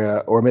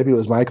 Sarah, or maybe it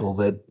was Michael,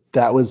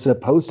 that was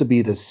supposed to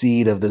be the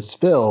seed of this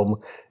film,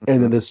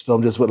 and then this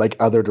film just went like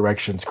other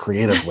directions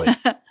creatively.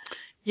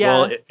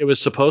 Yeah. Well, it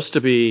was supposed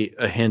to be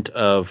a hint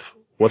of,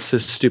 what's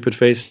his stupid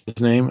face's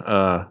name?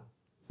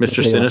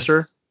 Mr.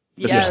 Sinister?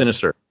 Yes. Mr.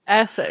 Sinister.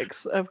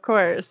 Essex, of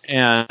course.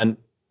 And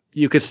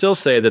you could still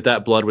say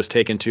that blood was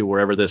taken to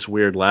wherever this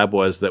weird lab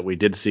was that we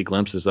did see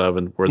glimpses of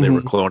and where they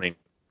were cloning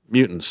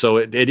mutants. So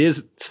it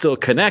is still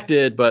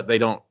connected, but they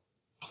don't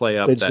play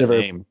up that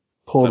name.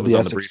 Pulled the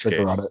Essex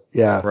trigger on it.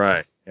 Yeah.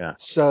 Right. Yeah.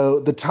 So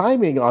the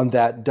timing on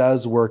that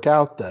does work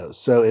out, though.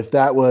 So if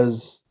that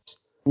was,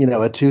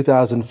 a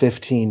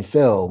 2015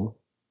 film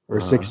or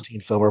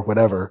 16 film or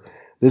whatever,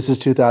 this is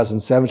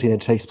 2017.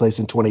 It takes place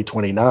in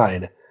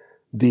 2029.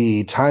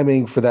 The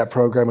timing for that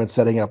program and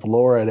setting up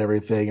Laura and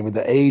everything, I mean,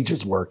 the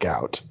ages work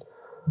out.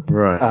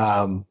 Right.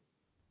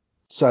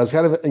 So I was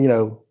kind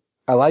of,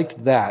 I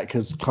liked that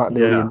because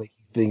continuity and making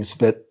things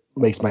fit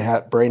makes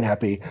my brain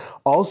happy.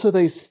 Also,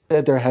 they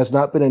said there has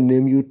not been a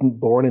New Mutant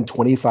born in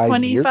 25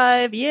 years.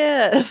 25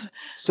 years.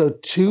 So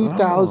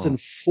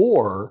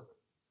 2004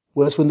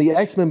 was when the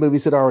X-Men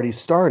movies had already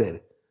started.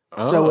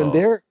 So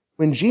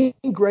when Jean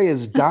Grey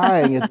is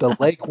dying at the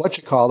lake,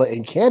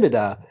 in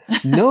Canada,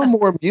 no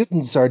more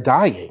mutants are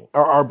dying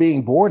or are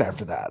being born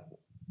after that.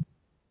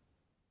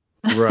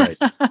 Right.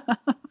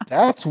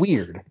 That's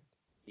weird.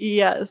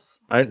 Yes.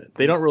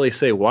 They don't really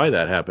say why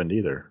that happened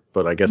either,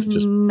 but I guess it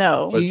just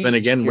no. But then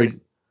again,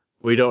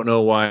 we don't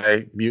know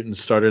why mutants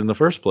started in the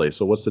first place.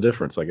 So what's the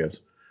difference? I guess.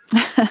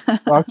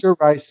 Dr.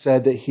 Rice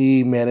said that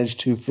he managed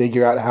to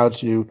figure out how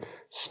to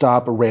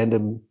stop a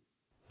random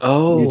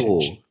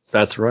mutation.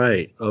 That's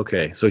right.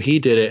 Okay. So he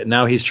did it.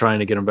 Now he's trying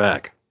to get him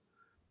back.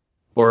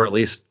 Or at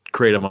least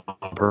create him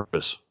on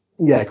purpose.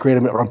 Yeah, create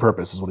him on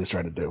purpose is what he's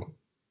trying to do.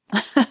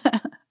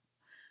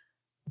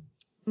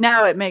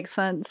 Now it makes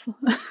sense.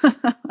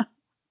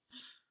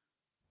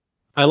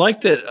 I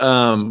like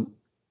that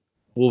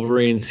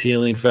Wolverine's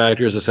healing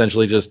factor is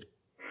essentially just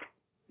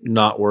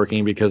not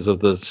working because of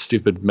the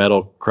stupid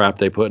metal crap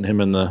they put in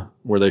him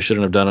where they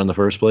shouldn't have done in the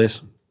first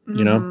place.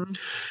 You know?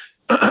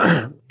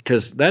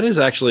 Because that is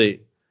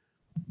actually...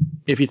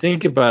 If you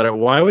think about it,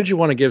 why would you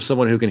want to give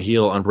someone who can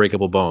heal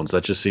unbreakable bones?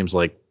 That just seems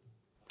like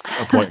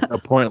a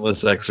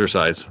pointless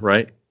exercise,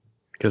 right?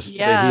 Because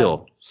they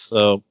heal.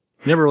 So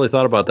never really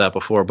thought about that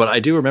before. But I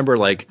do remember,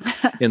 like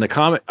in the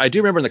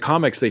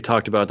comics, they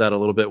talked about that a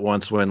little bit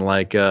once when,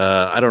 like,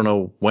 I don't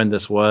know when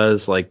this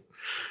was, like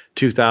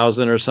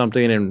 2000 or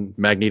something, and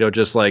Magneto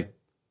just like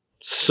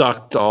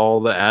sucked all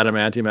the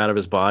adamantium out of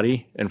his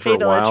body, and for a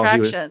while,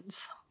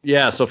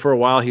 so for a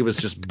while he was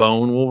just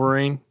bone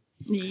Wolverine.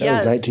 That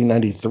was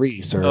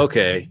 1993, sir.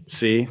 Okay,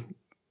 see?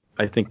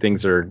 I think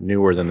things are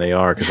newer than they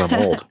are because I'm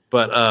old.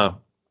 But,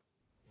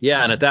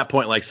 and at that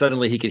point, like,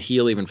 suddenly he could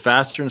heal even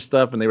faster and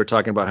stuff, and they were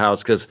talking about how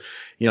it's because,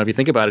 if you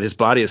think about it, his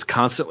body is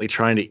constantly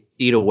trying to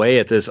eat away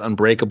at this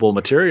unbreakable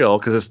material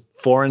because it's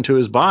foreign to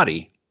his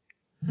body.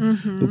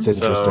 Mm-hmm. It's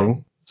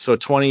interesting. So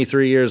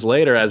 23 years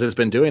later, as it's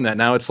been doing that,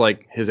 now it's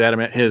like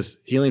his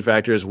healing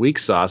factor is weak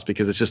sauce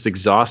because it's just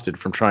exhausted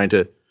from trying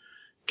to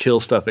kill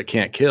stuff it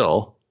can't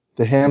kill.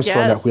 The hamster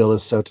on that Yes. wheel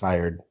is so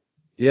tired.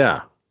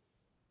 Yeah.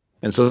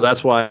 And so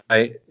that's why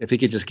if he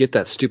could just get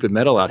that stupid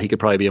metal out, he could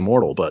probably be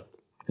immortal. But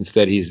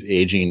instead, he's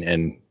aging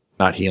and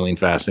not healing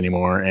fast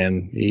anymore,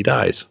 and he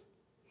dies.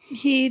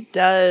 He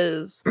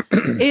does.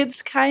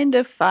 It's kind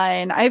of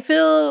fine. I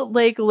feel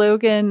like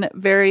Logan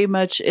very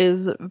much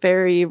is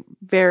very,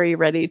 very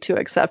ready to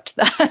accept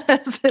that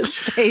as his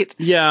fate.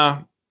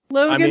 Yeah.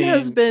 Logan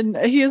has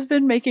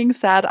been making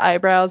sad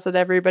eyebrows at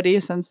everybody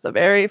since the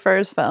very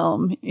first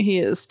film. He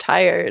is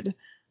tired.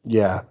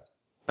 Yeah.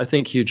 I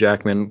think Hugh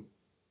Jackman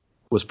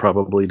was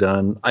probably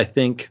done. I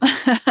think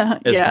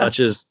as much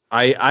as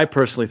I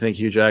personally think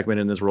Hugh Jackman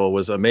in this role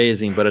was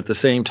amazing, but at the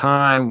same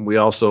time, we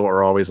also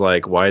are always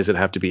like, why does it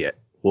have to be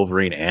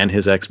Wolverine and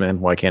his X-Men?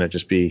 Why can't it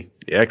just be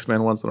the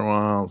X-Men once in a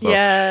while? So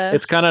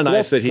it's kind of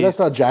nice that that's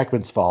not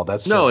Jackman's fault.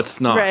 It's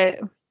not. Right.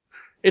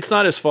 It's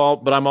not his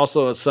fault, but I'm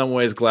also in some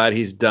ways glad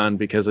he's done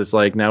because it's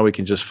like now we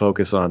can just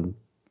focus on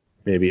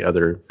maybe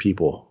other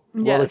people.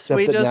 Yes,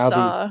 we just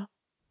saw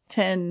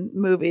 10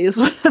 movies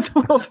with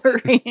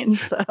Wolverine.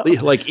 So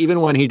like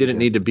even when he didn't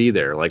need to be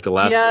there, like the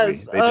last movie,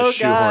 they just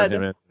shoehorned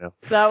him in. You know?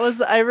 That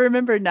was, I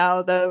remember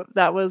now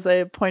that was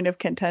a point of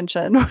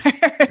contention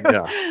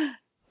where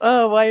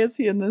oh, why is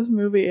he in this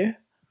movie?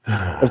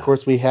 Of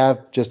course, we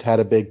have just had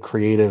a big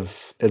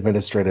creative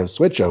administrative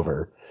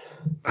switchover.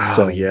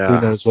 So who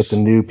knows what the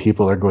new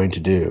people are going to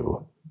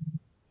do?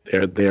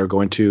 They are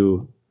going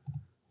to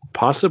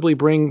possibly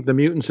bring the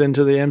mutants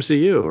into the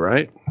MCU,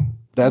 right?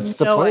 That's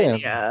the plan.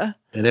 Idea.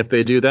 And if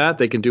they do that,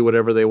 they can do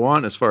whatever they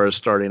want as far as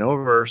starting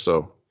over.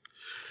 So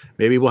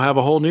maybe we'll have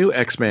a whole new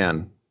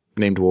X-Man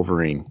named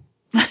Wolverine.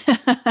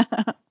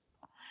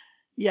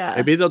 Yeah.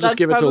 Maybe they'll just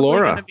give it to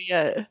Laura.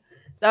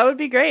 That would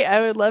be great.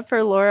 I would love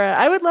for Laura.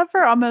 I would love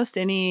for almost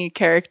any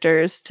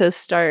characters to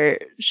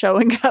start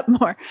showing up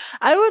more.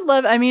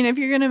 I mean, if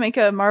you're going to make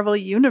a Marvel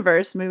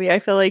Universe movie, I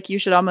feel like you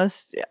should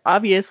almost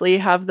obviously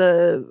have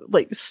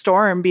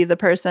Storm be the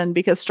person,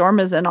 because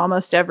Storm is in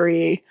almost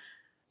every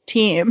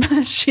team.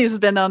 She's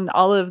been on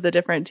all of the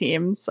different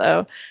teams.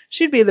 So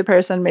she'd be the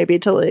person maybe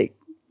to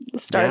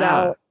start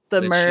out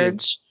the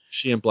merge.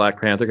 She and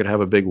Black Panther could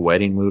have a big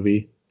wedding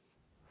movie.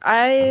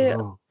 I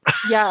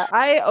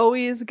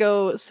always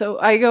go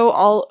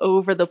all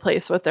over the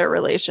place with their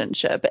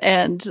relationship,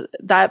 and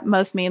that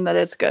must mean that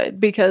it's good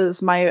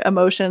because my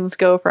emotions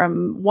go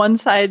from one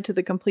side to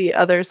the complete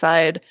other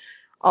side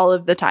all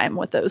of the time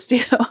with those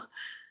two.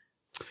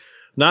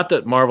 Not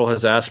that Marvel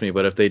has asked me,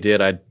 but if they did,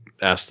 I'd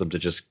ask them to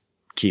just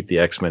keep the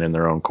X-Men in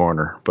their own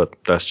corner. But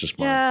that's just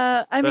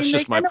my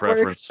just my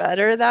preference.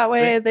 Better that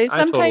way. They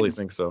sometimes, I totally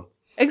think so.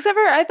 Except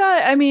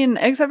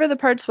for the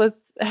parts with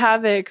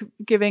Havoc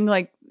giving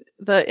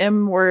the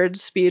M-word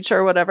speech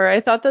or whatever, I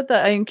thought that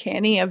the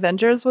Uncanny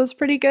Avengers was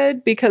pretty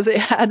good because it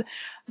had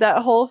that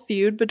whole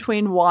feud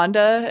between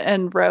Wanda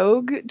and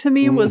Rogue. To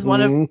me, was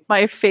one of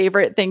my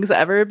favorite things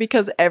ever,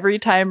 because every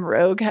time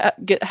Rogue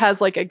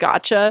has a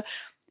gotcha,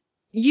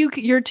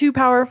 you're too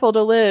powerful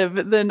to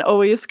live, then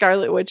always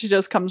Scarlet Witch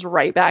just comes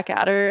right back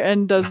at her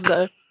and does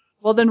the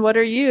well, then what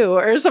are you?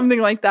 Or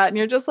something like that. And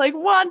you're just like,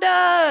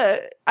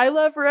 Wanda, I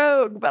love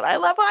Rogue, but I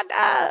love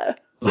Wanda.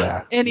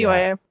 Yeah.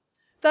 Anyway,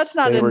 that's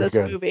not in this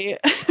movie.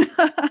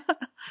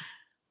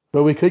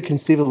 But we could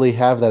conceivably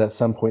have that at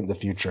some point in the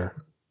future.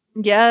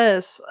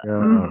 Yes.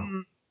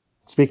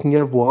 Speaking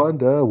of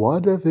Wanda,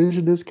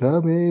 WandaVision is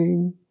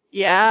coming.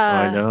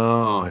 Yeah. I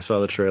know. I saw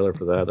the trailer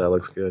for that. That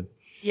looks good.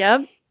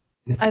 Yep.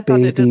 It's I thought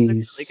babies. it did look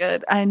really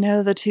good. I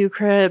know, the 2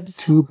 cribs.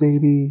 2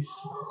 babies.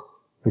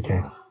 Okay.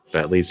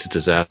 That leads to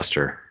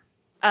disaster.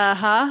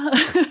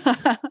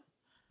 Uh-huh.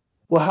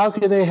 Well, how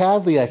can they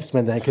have the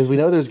X-Men then? Because we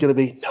know there's going to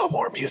be no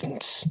more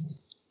mutants.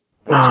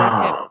 That's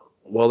right.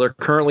 Well, there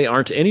currently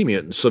aren't any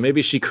mutants, so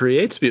maybe she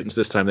creates mutants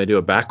this time. They do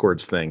a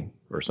backwards thing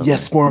or something.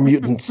 Yes, more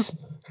mutants.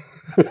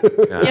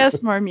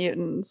 Yes, more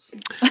mutants.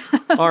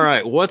 All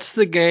right, what's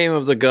the game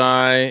of the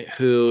guy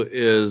who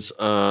is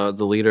the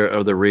leader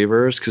of the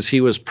Reavers? Because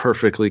he was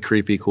perfectly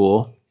creepy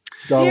cool.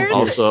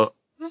 Also,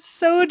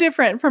 so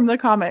different from the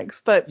comics,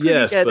 but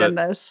pretty good in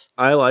this.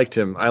 I liked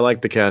him. I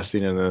liked the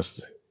casting in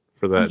this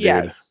for that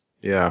dude.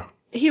 Yeah.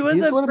 He was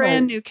a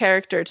brand new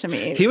character to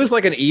me. He was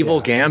like an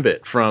evil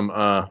Gambit from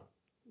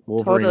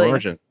Wolverine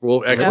Origin.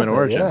 X-Men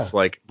Origins.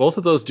 Like, both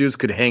of those dudes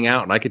could hang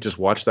out, and I could just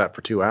watch that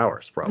for 2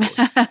 hours, probably.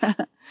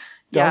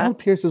 Donald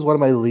Pierce is one of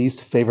my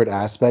least favorite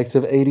aspects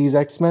of 80s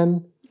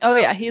X-Men. Oh,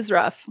 yeah, he's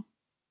rough.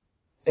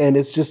 And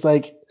it's just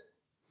I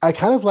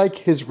kind of like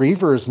his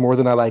Reavers more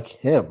than I like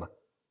him.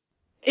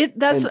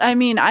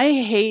 I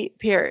hate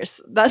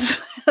Pierce. That's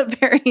a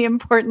very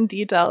important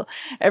detail.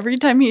 Every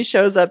time he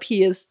shows up,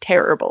 he is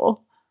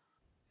terrible.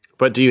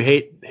 But do you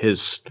hate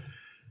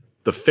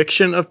the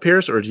fiction of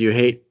Pierce, or do you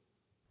hate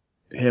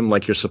him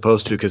like you're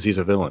supposed to because he's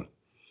a villain?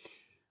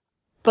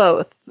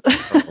 Both.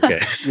 Oh,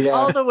 okay. Yeah,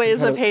 all the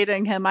ways of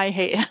hating him, I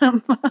hate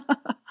him.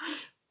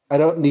 I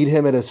don't need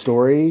him in a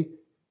story,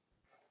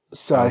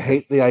 so I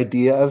hate the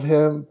idea of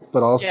him,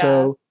 but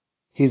also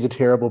he's a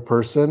terrible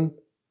person.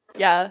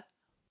 Yeah.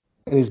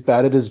 And he's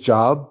bad at his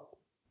job.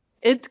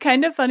 It's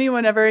kind of funny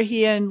whenever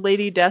he and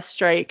Lady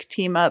Deathstrike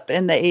team up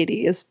in the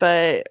 80s.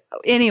 But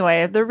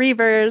anyway, the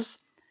Reavers,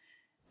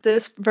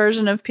 this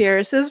version of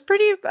Pierce is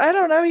pretty, I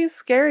don't know, he's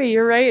scary.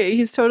 You're right.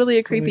 He's totally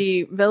a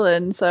creepy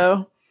villain.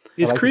 So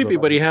he's creepy,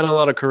 but he had a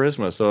lot of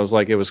charisma. So I was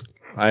like,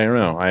 I don't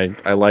know.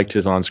 I liked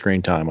his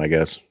on-screen time, I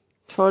guess.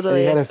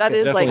 totally. That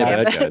is like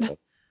it.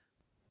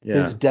 Yeah.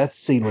 His death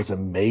scene was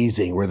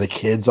amazing, where the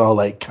kids all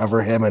like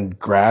cover him in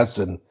grass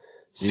and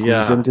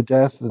squeeze him to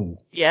death. And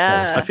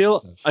yeah, I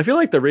feel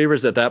like the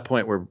Reavers at that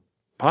point were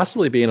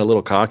possibly being a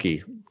little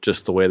cocky,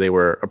 just the way they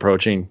were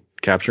approaching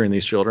capturing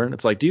these children.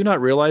 It's like, do you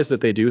not realize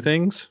that they do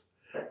things?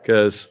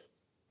 Because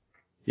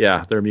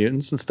they're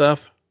mutants and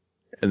stuff,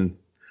 and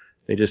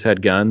they just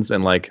had guns,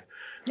 and like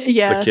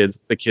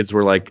the kids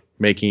were like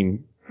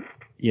making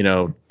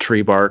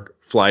tree bark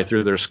fly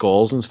through their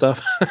skulls and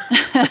stuff.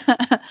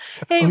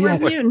 Hey, we're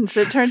mutants.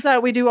 It turns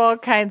out we do all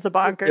kinds of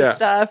bonkers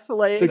stuff.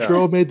 Like the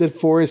girl made the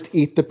forest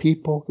eat the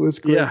people. It was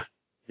great.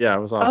 Yeah, it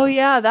was awesome. Oh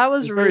yeah, that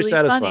was really very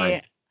satisfying.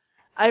 Funny.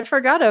 I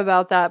forgot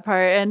about that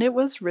part, and it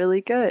was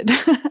really good.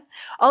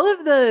 All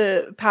of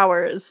the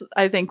powers,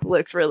 I think,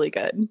 looked really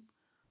good.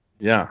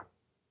 Yeah,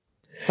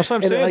 that's what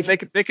I'm saying.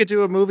 Like, they could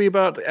do a movie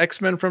about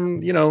X-Men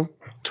from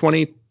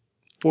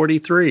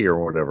 2043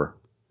 or whatever.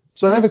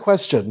 So I have a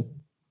question.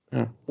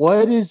 Yeah.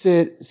 What is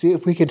it? See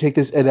if we can take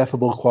this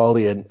ineffable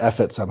quality and F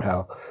it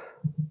somehow.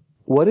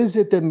 What is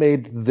it that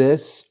made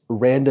this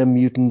random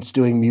mutants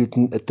doing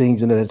mutant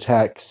things in an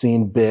attack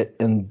scene bit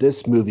in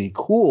this movie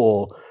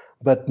cool,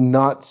 but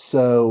not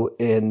so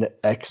in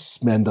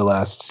X-Men: The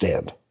Last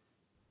Stand?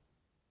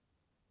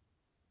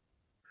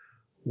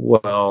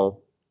 Well,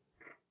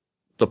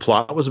 the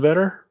plot was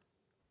better.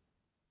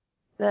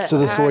 So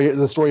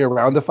the story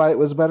around the fight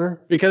was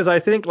better? Because I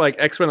think like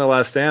X-Men: The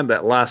Last Stand,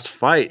 that last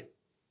fight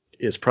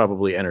is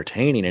probably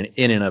entertaining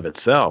in and of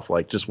itself,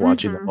 like just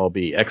watching them all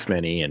be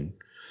X-Men-y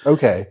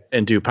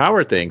and do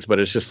power things. But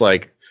it's just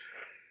like,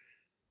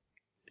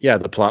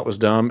 the plot was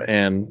dumb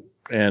and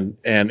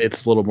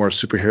it's a little more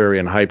superhero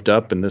and hyped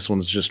up, and this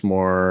one's just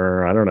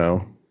more, I don't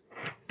know,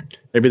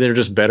 maybe they're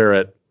just better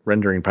at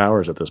rendering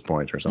powers at this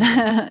point or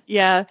something.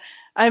 Yeah.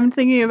 I'm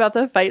thinking about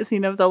the fight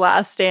scene of The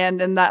Last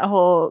Stand, and that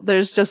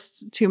there's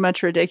just too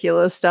much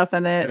ridiculous stuff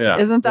in it. Yeah.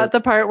 Isn't that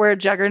the part where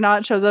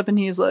Juggernaut shows up and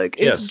he's like,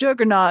 it's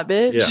Juggernaut,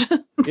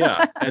 bitch?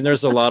 Yeah. And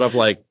there's a lot of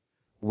like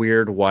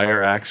weird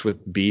wire acts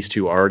with Beast,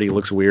 who already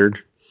looks weird.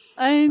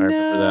 I know. I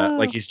remember that.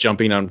 Like he's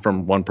jumping on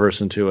from one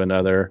person to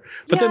another.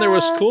 But then there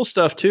was cool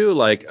stuff too,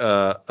 like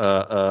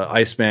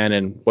Iceman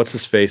and what's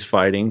his face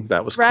fighting.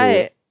 That was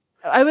cool.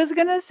 I was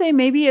going to say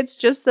maybe it's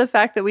just the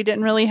fact that we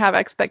didn't really have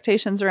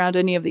expectations around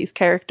any of these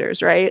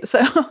characters, right?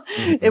 So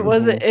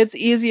it's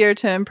easier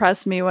to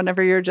impress me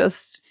whenever you're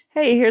just,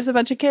 hey, here's a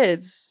bunch of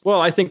kids.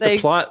 Well, I think the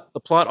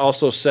plot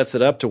also sets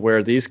it up to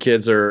where these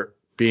kids are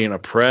being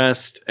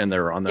oppressed and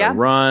they're on the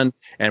run,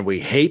 and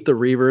we hate the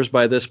Reavers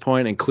by this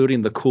point,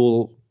 including the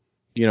cool,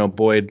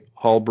 Boyd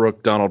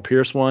Holbrook, Donald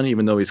Pierce one,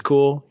 even though he's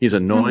cool, he's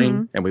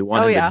annoying and we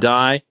want him to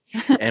die,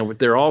 and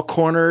they're all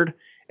cornered.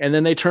 And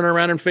then they turn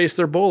around and face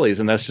their bullies,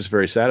 and that's just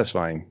very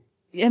satisfying.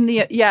 And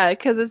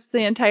because it's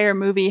the entire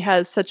movie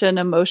has such an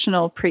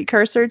emotional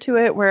precursor to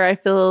it, where I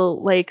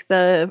feel like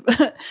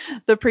the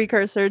the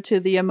precursor to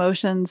the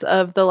emotions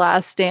of The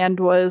Last Stand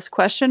was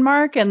question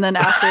mark, and then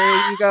after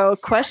you go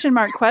question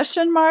mark,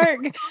 question mark,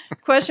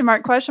 question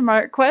mark, question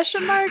mark,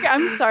 question mark.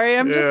 I'm sorry,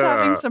 I'm just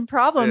having some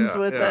problems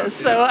with this.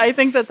 So I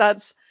think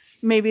that's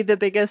maybe the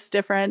biggest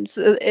difference.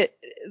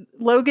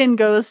 Logan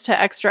goes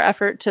to extra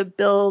effort to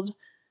build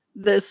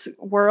this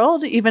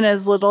world, even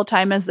as little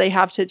time as they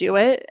have to do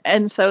it,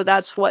 and so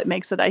that's what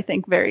makes it, I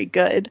think, very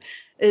good.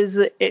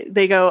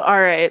 They go,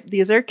 all right,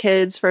 these are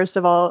kids, first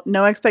of all,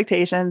 no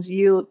expectations.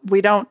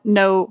 We don't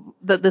know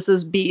that this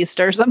is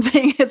Beast or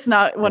something. It's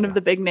not one of the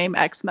big name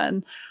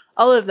X-Men.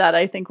 All of that,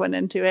 I think, went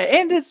into it,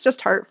 and it's just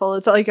heartful.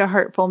 It's like a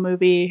heartful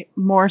movie,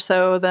 more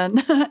so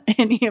than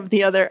any of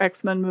the other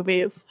X-Men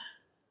movies.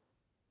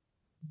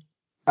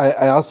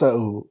 I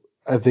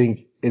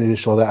think in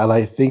addition to that,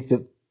 I think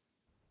that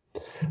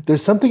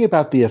there's something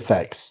about the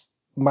effects.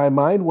 My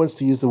mind wants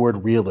to use the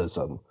word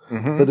realism,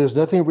 but there's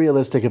nothing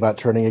realistic about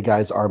turning a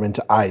guy's arm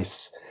into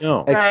ice,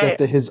 except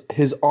that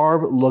his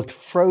arm looked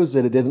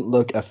frozen. It didn't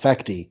look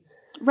effecty.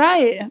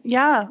 Right.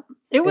 Yeah.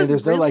 It was. And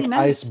there's really no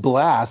nice. Ice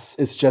blasts.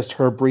 It's just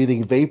her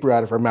breathing vapor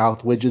out of her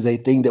mouth, which is a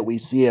thing that we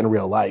see in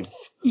real life.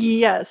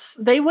 Yes,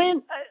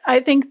 I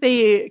think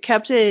they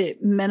kept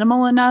it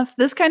minimal enough.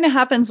 This kind of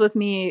happens with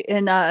me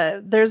in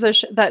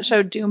there's that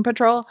show Doom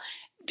Patrol.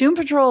 Doom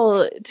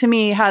Patrol, to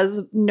me, has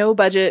no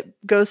budget,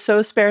 goes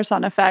so sparse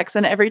on effects,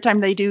 and every time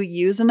they do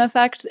use an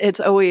effect,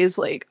 it's always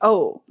like,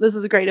 oh, this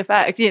is a great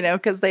effect,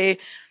 because they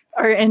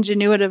are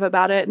ingenuitive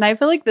about it. And I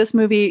feel like this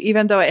movie,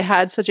 even though it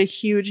had such a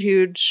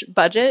huge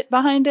budget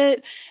behind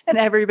it, and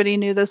everybody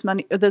knew this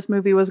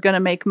movie was going to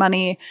make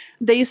money,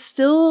 they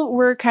still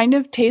were kind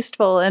of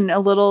tasteful and a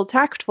little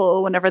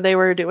tactful whenever they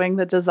were doing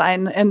the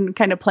design and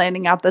kind of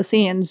planning out the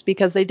scenes,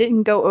 because they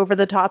didn't go over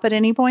the top at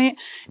any point.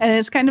 And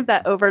it's kind of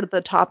that over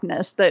the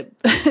topness that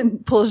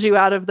pulls you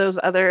out of those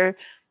other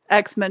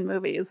X-Men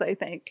movies, I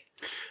think.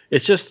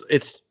 It's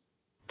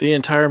the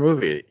entire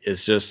movie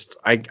is just,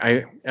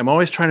 I am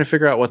always trying to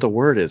figure out what the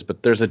word is,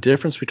 but there's a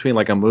difference between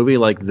like a movie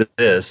like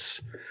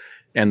this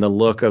and the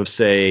look of,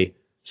 say,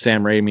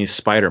 Sam Raimi's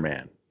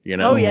Spider-Man, you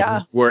know? Oh,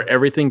 yeah. Where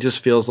everything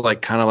just feels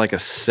like kind of like a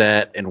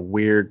set and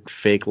weird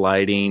fake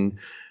lighting,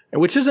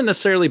 which isn't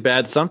necessarily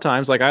bad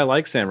sometimes. Like, I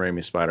like Sam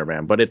Raimi's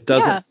Spider-Man, but it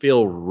doesn't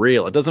feel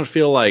real. It doesn't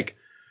feel like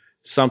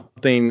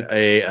something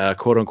a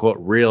quote unquote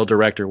real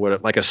director would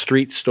have, like a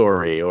Street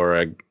Story or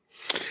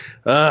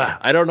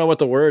I don't know what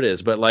the word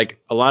is, but like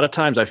a lot of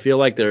times I feel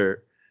like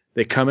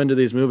they come into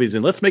these movies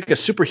and let's make a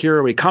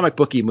superhero-y comic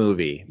booky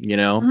movie, you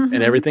know,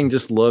 and everything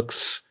just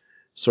looks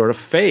sort of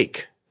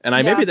fake. And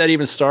maybe that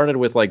even started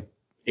with like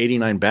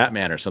 89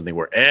 Batman or something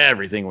where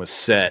everything was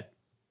set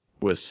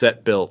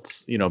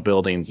built, you know,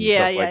 buildings and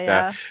stuff like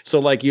that. So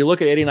like you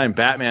look at 89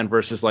 Batman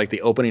versus like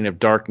the opening of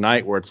Dark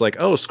Knight where it's like,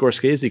 oh,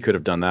 Scorsese could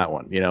have done that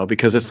one, you know,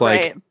 because it's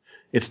like,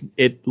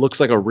 it looks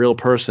like a real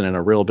person in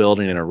a real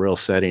building in a real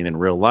setting and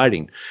real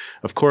lighting.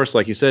 Of course,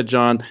 like you said,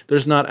 John,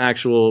 there's not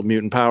actual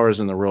mutant powers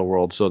in the real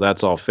world, so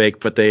that's all fake,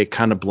 but they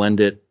kind of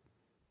blend it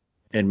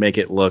and make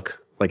it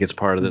look like it's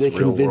part of this real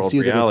world reality. They convince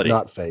you that it's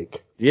not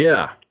fake.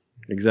 Yeah,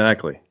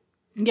 exactly.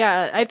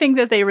 Yeah, I think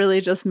that they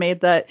really just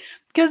made that,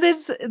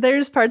 because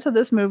there's parts of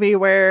this movie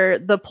where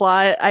the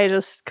plot I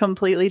just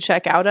completely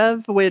check out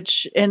of,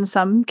 which in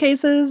some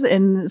cases,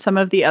 in some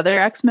of the other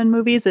X-Men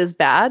movies, is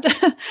bad.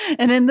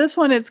 And in this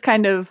one, it's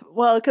kind of,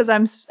 well, because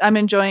I'm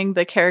enjoying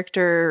the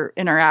character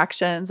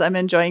interactions. I'm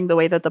enjoying the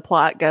way that the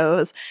plot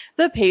goes.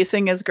 The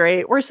pacing is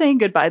great. We're saying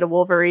goodbye to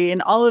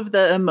Wolverine. All of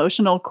the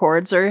emotional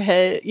chords are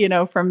hit, you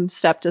know, from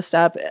step to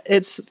step.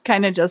 It's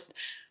kind of just,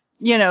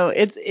 you know,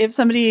 it's, if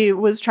somebody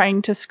was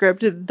trying to script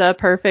the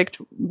perfect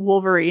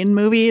Wolverine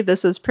movie,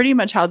 this is pretty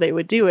much how they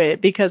would do it,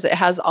 because it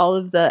has all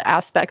of the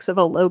aspects of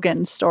a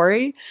Logan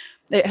story.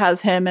 It has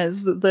him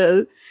as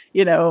the,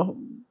 you know,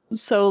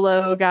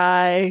 solo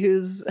guy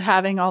who's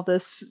having all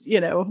this, you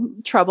know,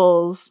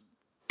 troubles,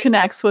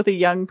 connects with a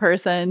young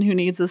person who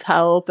needs his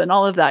help and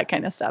all of that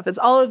kind of stuff. It's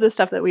all of the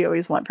stuff that we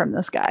always want from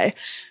this guy.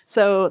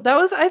 So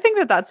I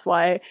think that's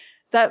why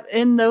that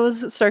in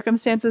those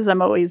circumstances,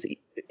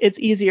 it's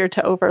easier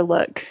to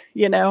overlook,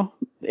 you know,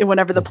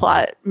 whenever the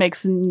plot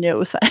makes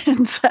no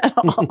sense at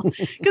all,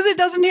 because it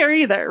doesn't here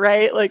either,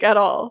 right? Like, at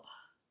all.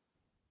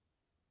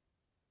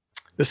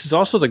 This is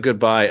also the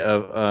goodbye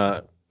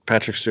of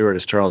Patrick Stewart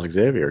as Charles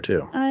Xavier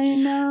too. I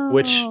know.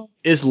 Which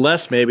is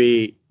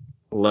maybe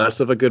less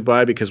of a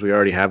goodbye, because we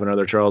already have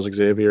another Charles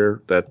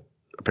Xavier that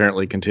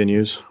apparently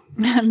continues.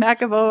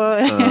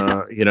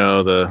 McAvoy. You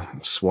know, the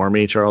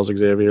swarmy Charles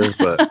Xavier,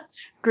 but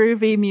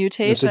groovy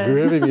mutation. It's a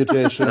groovy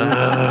mutation.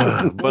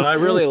 But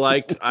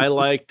I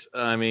liked,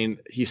 I mean,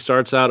 he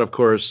starts out, of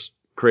course,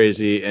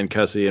 crazy and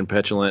cussy and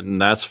petulant,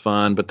 and that's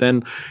fun. But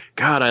then,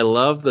 God, I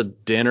love the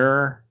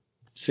dinner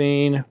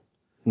scene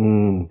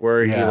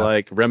where he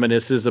like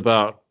reminisces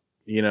about,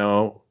 you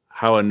know,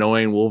 how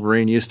annoying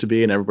Wolverine used to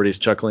be, and everybody's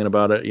chuckling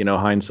about it, you know,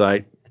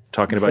 hindsight,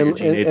 talking about your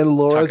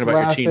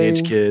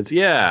teenage kids.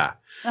 Yeah.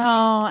 Oh,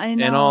 I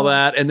know. And all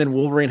that. And then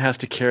Wolverine has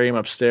to carry him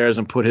upstairs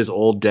and put his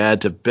old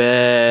dad to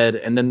bed.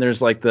 And then there's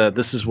like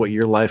this is what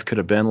your life could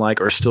have been like,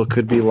 or still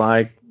could be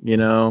like, you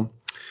know.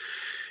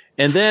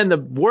 And then the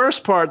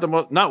worst part,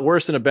 not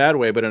worse in a bad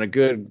way, but in a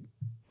good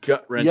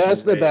gut-wrenching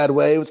Yes, in a bad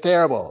way. It was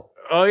terrible.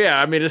 Oh,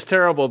 yeah. I mean, it's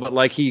terrible. But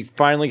like he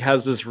finally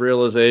has this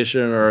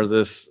realization or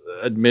this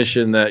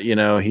admission that, you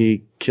know,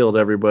 he killed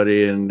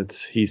everybody and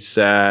he's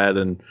sad.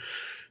 And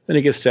then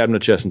he gets stabbed in the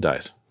chest and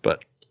dies.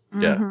 But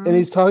yeah. And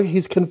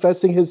he's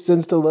confessing his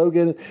sins to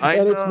Logan.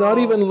 It's not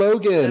even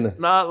Logan. It's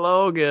not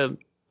Logan.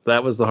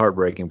 That was the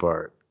heartbreaking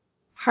part.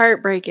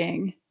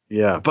 Heartbreaking.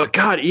 Yeah. But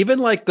God, even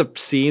like the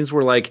scenes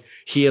where like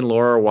he and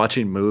Laura are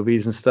watching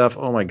movies and stuff.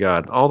 Oh my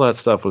God. All that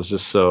stuff was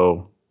just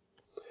so.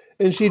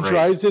 And she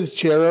drives his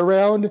chair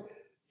around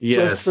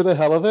just for the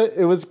hell of it.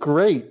 It was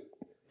great.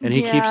 And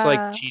he keeps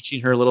like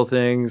teaching her little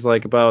things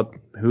like about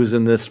who's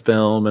in this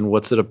film and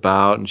what's it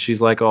about. And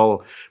she's like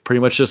all pretty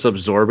much just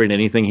absorbing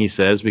anything he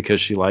says because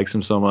she likes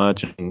him so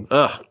much. And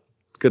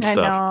good stuff.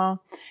 I know.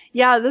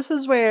 Yeah, this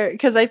is where,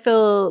 because I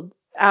feel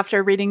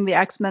after reading the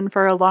X-Men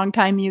for a long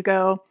time, you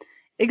go,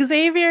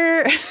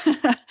 Xavier,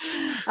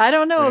 I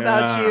don't know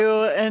about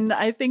you. And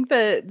I think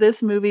that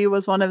this movie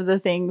was one of the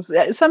things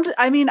that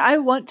I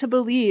want to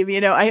believe,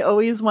 you know, I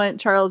always want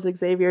Charles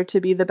Xavier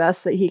to be the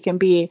best that he can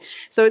be.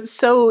 So it's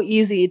so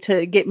easy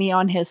to get me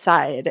on his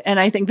side. And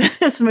I think that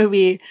this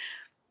movie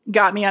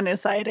got me on his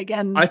side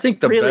again. I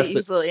think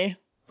easily.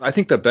 I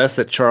think the best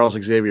that Charles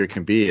Xavier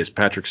can be is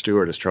Patrick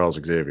Stewart as Charles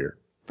Xavier.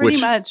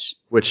 Pretty much.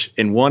 Which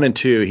in 1 and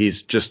 2,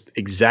 he's just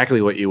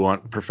exactly what you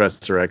want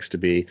Professor X to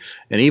be.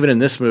 And even in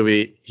this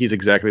movie, he's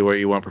exactly what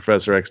you want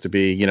Professor X to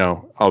be. You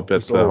know, I'll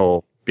bet the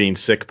whole being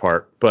sick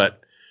part.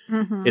 But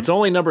it's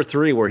only number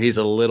 3 where he's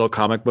a little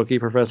comic booky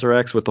Professor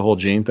X with the whole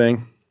gene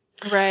thing.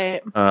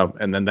 Right.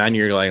 And then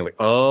you're like,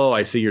 oh,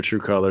 I see your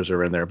true colors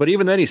are in there. But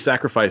even then, he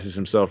sacrifices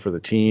himself for the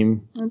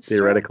team,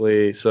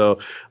 theoretically. True. So,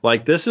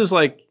 like, this is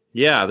like,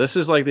 Yeah, this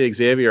is like the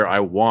Xavier I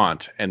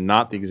want and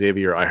not the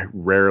Xavier I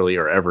rarely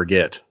or ever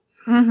get.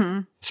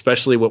 Mm-hmm.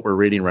 Especially what we're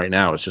reading right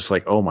now. It's just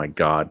like, oh my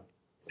God,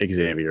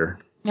 Xavier.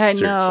 I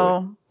Seriously.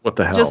 know. What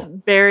the hell?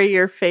 Just bury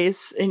your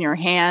face in your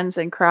hands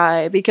and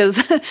cry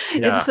because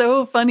it's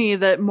so funny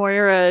that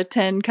Moira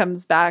 10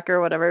 comes back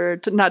or whatever,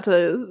 not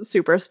to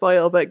super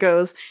spoil, but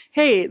goes,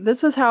 hey,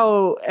 this is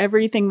how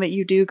everything that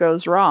you do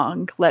goes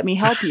wrong. Let me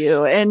help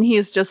you. And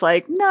he's just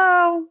like,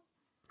 no,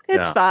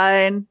 it's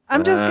fine.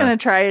 I'm just going to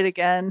try it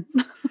again.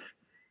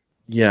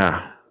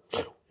 Yeah.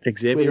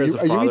 Xavier Wait, as a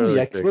are you father. reading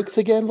the X-books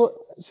again,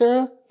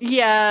 Sarah?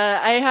 Yeah,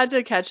 I had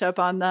to catch up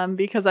on them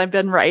because I've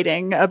been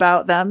writing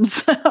about them.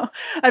 So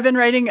I've been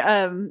writing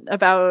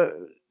about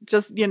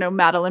just,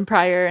 Madeline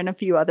Pryor and a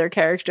few other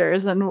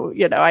characters, and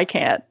I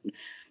can't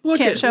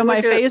show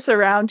my face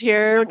around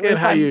here. Look at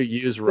how you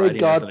use writing. The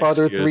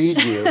Godfather 3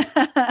 you.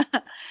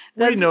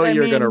 We know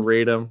you're going to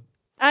read them.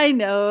 I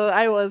know.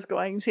 I was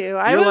going to.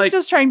 I was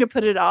just trying to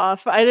put it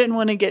off. I didn't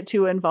want to get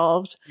too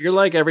involved. You're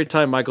like every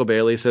time Michael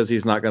Bailey says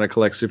he's not going to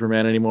collect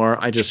Superman anymore,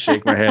 I just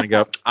shake my head and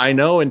go, I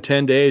know in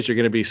 10 days you're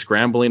going to be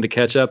scrambling to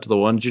catch up to the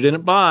ones you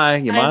didn't buy.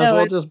 You might as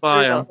well just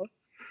buy them.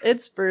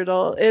 It's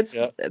brutal.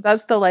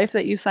 That's the life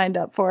that you signed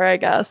up for, I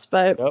guess.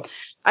 But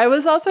I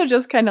was also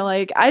just kind of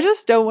like, I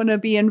just don't want to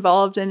be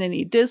involved in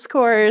any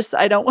discourse.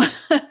 I don't want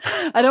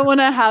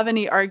to have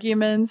any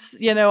arguments,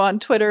 on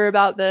Twitter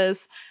about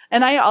this.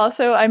 And I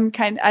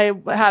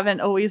haven't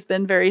always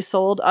been very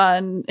sold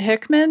on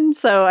Hickman,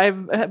 so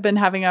I've been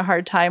having a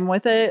hard time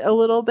with it a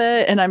little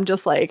bit. And I'm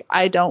just like,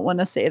 I don't want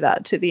to say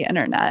that to the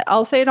internet.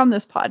 I'll say it on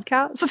this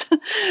podcast,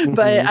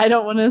 but I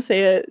don't want to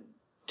say it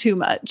too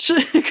much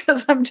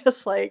because I'm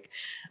just like,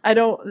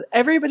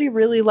 everybody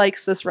really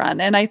likes this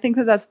run. And I think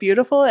that that's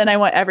beautiful. And I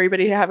want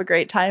everybody to have a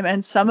great time.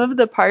 And some of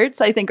the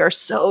parts I think are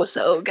so,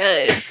 so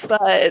good,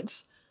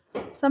 but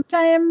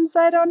sometimes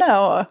I don't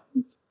know.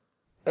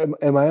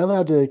 Am I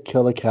allowed to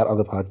kill a cat on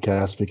the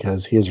podcast?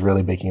 Because he is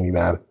really making me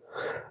mad.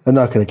 I'm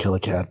not going to kill a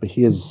cat, but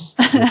he is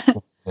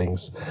doing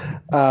things.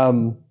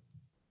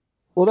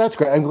 Well, that's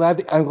great. I'm glad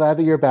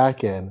that you're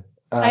back in.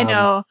 I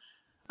know.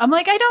 I'm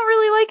like, I don't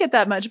really like it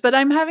that much, but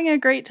I'm having a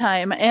great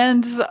time.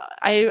 And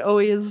I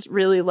always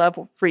really love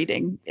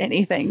reading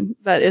anything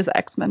that is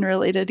X-Men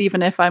related,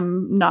 even if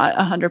I'm not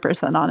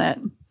 100% on it.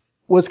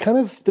 Was kind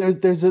of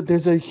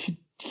there's a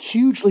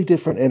hugely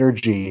different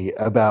energy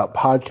about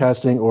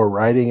podcasting or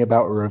writing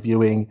about or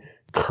reviewing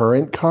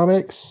current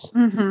comics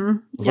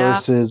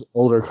versus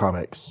older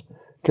comics.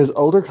 Because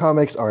older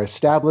comics are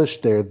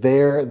established, they're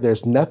there,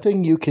 there's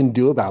nothing you can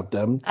do about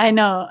them. I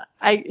know.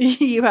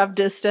 You have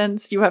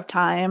distance, you have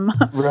time.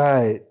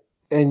 Right.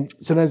 And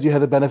sometimes you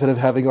have the benefit of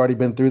having already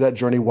been through that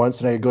journey once,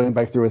 and now you're going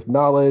back through with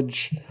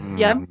knowledge.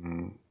 Yep.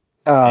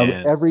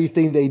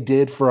 Everything they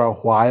did for a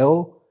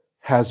while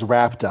has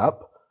wrapped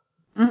up.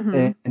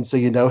 And so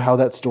you know how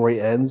that story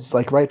ends.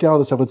 Like right now,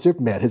 the stuff with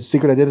Superman, his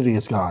secret identity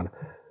is gone.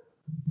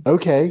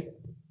 Okay.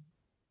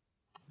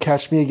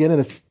 Catch me again in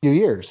a few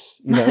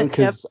years,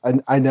 because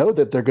I know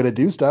that they're going to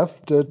do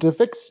stuff to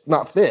fix,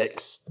 not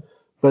fix,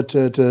 but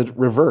to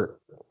revert.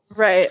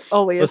 Right.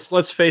 Always.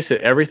 Let's face it.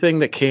 Everything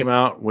that came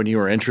out when you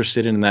were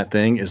interested in that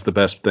thing is the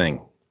best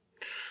thing.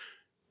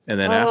 And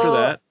then after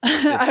that,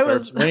 it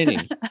starts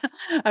waning.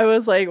 I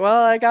was like,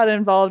 well, I got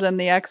involved in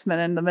the X-Men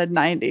in the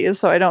mid-90s,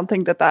 so I don't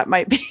think that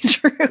might be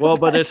true. Well,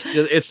 but it's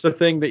the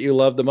thing that you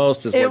love the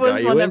most is what got you into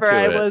it. It was whenever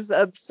I was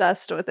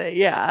obsessed with it,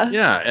 yeah.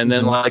 Yeah, and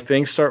then like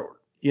things start,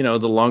 the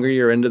longer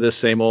you're into this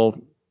same old,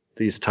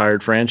 these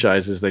tired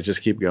franchises, they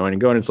just keep going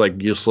and going. It's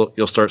like you'll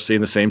start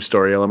seeing the same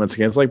story elements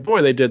again. It's like,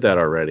 boy, they did that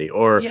already.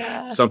 Or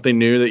something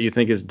new that you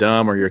think is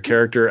dumb, or your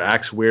character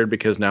acts weird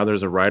because now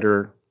there's a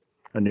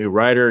new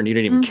writer, and you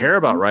didn't even care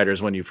about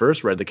writers when you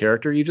first read the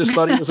character. You just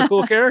thought he was a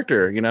cool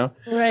character,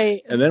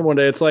 Right. And then one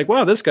day it's like,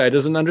 wow, this guy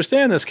doesn't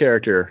understand this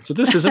character, so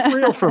this isn't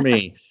real for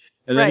me.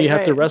 And then you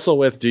have to wrestle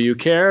with, do you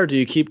care? Do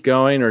you keep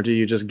going, or do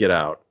you just get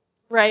out?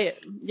 Right.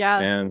 Yeah.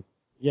 And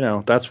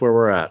that's where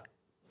we're at.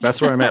 That's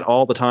where I'm at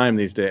all the time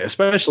these days,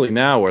 especially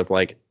now with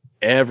like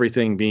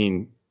everything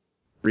being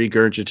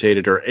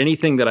regurgitated, or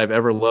anything that I've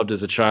ever loved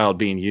as a child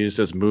being used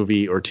as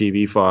movie or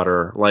TV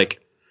fodder. Like,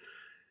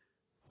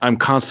 I'm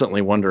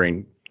constantly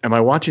wondering, am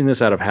I watching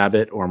this out of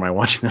habit, or am I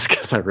watching this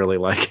because I really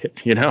like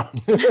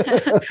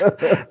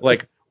it?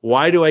 Like,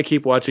 why do I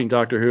keep watching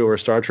Doctor Who or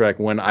Star Trek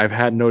when I've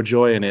had no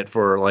joy in it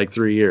for like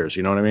 3 years?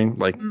 You know what I mean?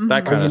 Like that kind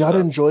of stuff. Are you not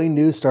enjoying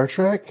new Star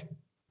Trek?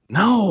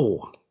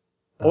 No.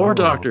 Or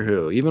Doctor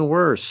Who, even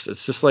worse.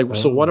 It's just like,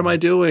 so what am I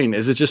doing?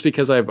 Is it just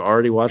because I've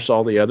already watched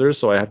all the others,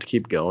 so I have to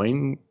keep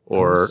going?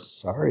 Or I'm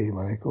sorry,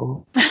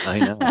 Michael. I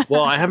know.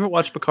 Well, I haven't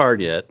watched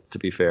Picard yet, to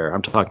be fair.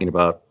 I'm talking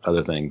about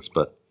other things,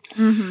 but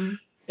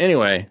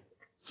anyway,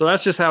 so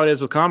that's just how it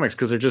is with comics,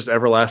 because they're just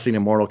everlasting,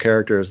 immortal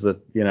characters that,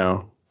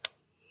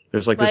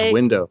 there's like this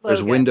window. Logan.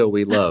 There's window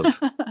we love.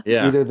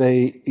 Yeah. Either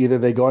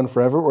they go on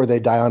forever or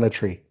they die on a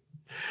tree.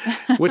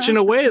 Which in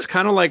a way is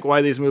kind of like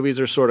why these movies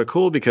are sort of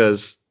cool,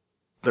 because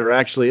there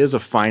actually is a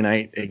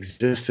finite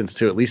existence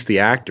to at least the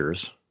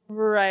actors.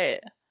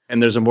 Right.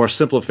 And there's a more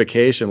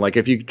simplification. Like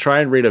if you try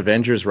and read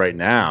Avengers right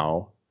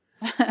now,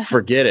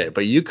 forget it.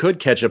 But you could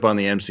catch up on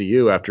the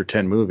MCU after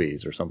 10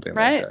 movies or something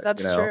Right, like that.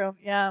 that's true.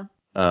 Yeah.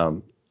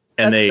 And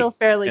that's still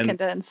fairly and,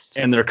 condensed.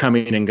 And they're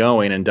coming and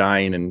going and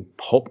dying and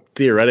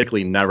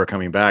theoretically never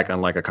coming back,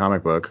 unlike a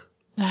comic book.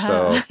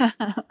 So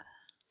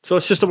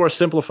it's just a more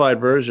simplified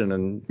version,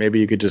 and maybe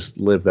you could just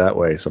live that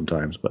way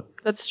sometimes. But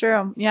that's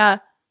true. Yeah.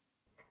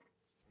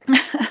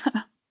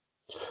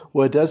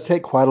 Well, it does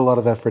take quite a lot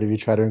of effort if you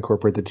try to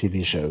incorporate the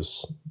TV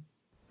shows.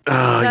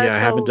 Oh, yeah, I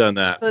haven't done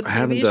that. The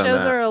TV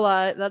shows are a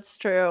lot. That's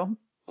true.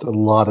 It's a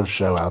lot of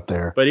show out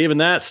there. But even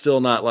that's still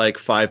not like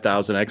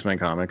 5,000 X-Men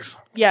comics.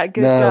 Yeah,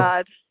 good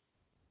God.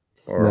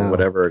 Or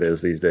whatever it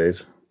is these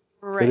days.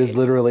 Right. It is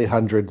literally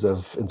hundreds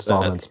of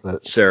installments.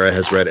 But Sarah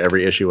has read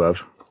every issue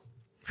of.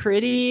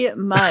 Pretty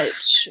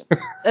much.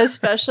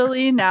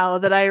 Especially now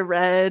that I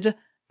read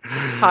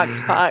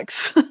Pox.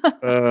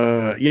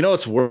 You know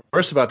what's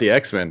worse about the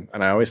X-Men,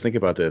 and I always think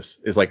about this,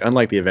 is like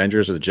unlike the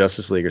Avengers or the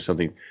Justice League or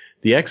something,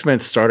 the X-Men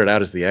started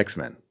out as the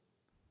X-Men.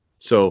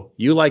 So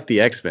you like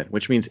the X-Men,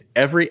 which means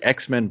every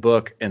X-Men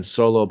book and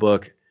solo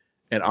book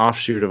and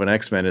offshoot of an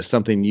X-Men is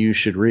something you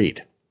should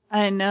read.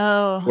 I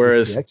know.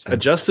 Whereas a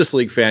Justice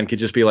League fan could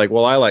just be like,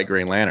 well, I like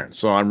Green Lantern,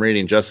 so I'm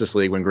reading Justice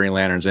League when Green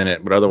Lantern's in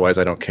it, but otherwise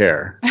I don't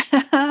care.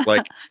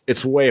 Like,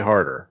 it's way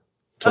harder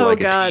to like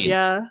a team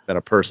than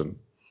a person.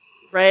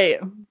 Right.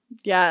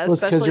 Yeah. Well,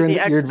 it's because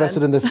you're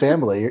invested in the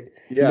family.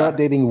 You're not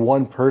dating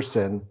one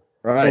person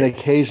and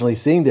occasionally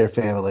seeing their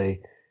family.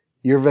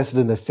 You're invested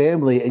in the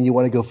family, and you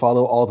want to go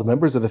follow all the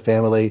members of the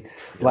family.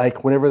 Yeah.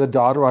 Like whenever the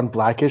daughter on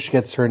Blackish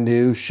gets her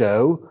new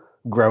show,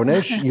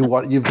 Grownish,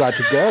 you've got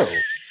to go.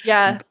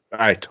 Yeah.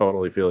 I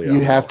totally feel you.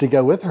 You have to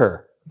go with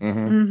her.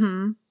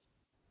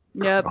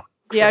 Yep.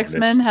 The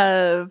X-Men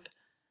have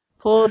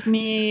pulled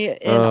me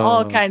in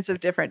all kinds of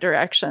different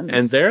directions.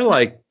 And they're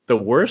like the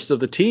worst of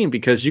the team,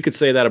 because you could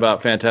say that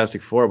about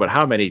Fantastic Four, but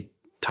how many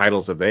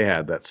titles have they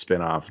had that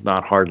spin off?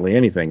 Not hardly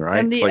anything, right?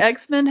 And the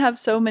X-Men have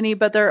so many,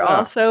 but they're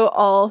also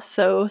all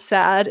so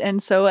sad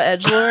and so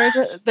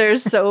edgelord.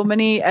 There's so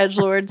many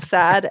edgelord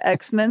sad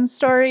X-Men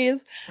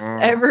stories.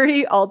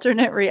 Every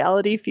alternate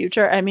reality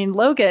future. I mean,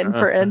 Logan,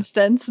 for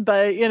instance,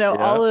 but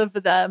all of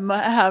them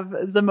have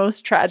the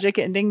most tragic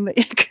ending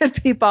that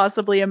could be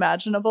possibly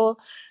imaginable.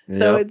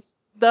 So it's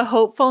the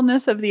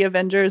hopefulness of the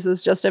Avengers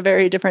is just a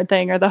very different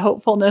thing, or the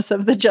hopefulness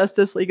of the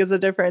Justice League is a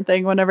different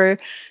thing whenever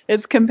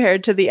it's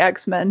compared to the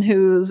X-Men,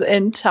 whose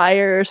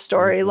entire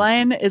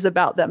storyline is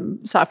about them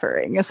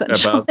suffering,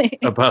 essentially.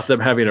 About them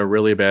having a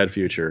really bad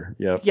future.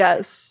 Yep.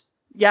 Yes.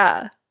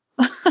 Yeah.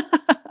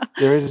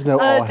 There is no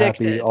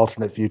all-happy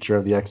alternate future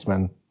of the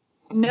X-Men.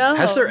 No.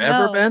 Has there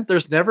ever been?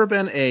 There's never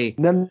been a...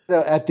 No,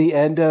 at the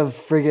end of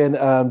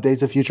friggin'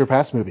 Days of Future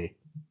Past movie.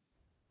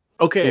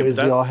 Okay. It was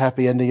the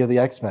all-happy ending of the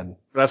X-Men.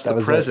 That's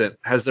the present.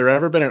 Has there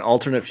ever been an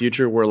alternate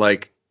future where,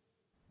 like,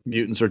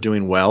 mutants are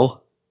doing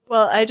well?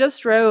 Well, I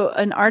just wrote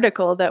an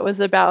article that was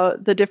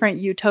about the different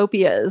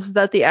utopias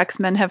that the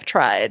X-Men have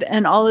tried,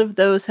 and all of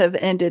those have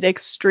ended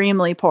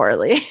extremely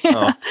poorly.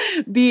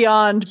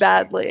 Beyond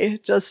badly.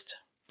 Just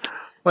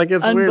like,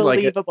 it's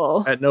unbelievable.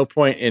 Weird. Like, at no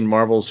point in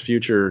Marvel's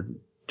future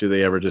do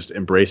they ever just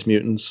embrace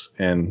mutants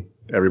and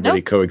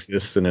everybody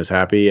coexists and is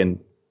happy, and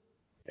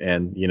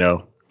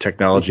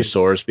technology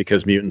soars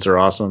because mutants are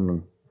awesome.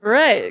 And,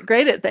 right.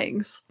 Great at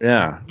things.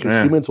 Yeah.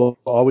 Because humans will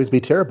always be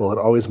terrible and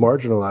always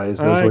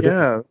marginalized. I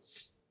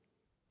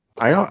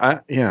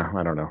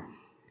don't know.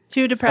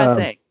 Too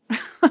depressing.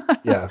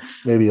 Yeah,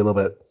 maybe a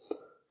little bit.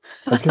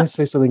 I was going to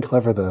say something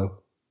clever, though,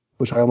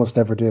 which I almost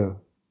never do.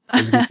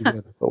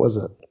 What was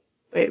it?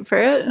 Wait for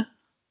it.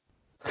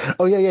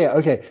 Oh, yeah.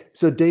 Okay.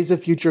 So Days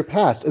of Future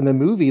Past. In the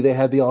movie, they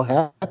had the all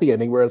happy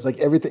ending where it's like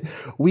everything.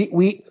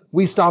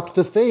 We stopped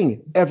the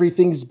thing.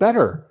 Everything's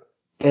better.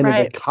 And in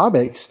the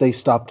comics, they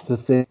stopped the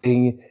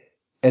thing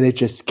and it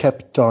just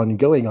kept on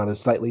going on a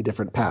slightly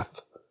different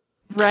path.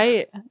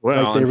 Right.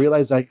 Well, like they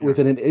realized like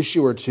within an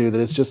issue or two that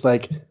it's just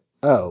like,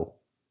 oh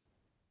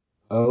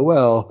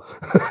well.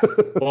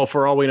 Well,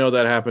 for all we know,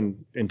 that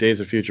happened in Days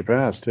of Future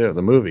Past too,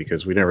 the movie,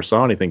 because we never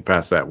saw anything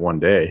past that one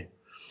day.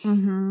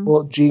 Mm-hmm.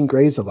 Well, Jean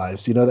Grey's alive,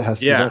 so that has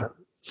to be better.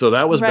 So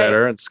that was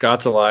better, and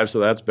Scott's alive, so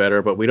that's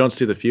better. But we don't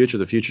see the future.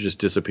 The future just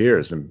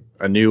disappears, and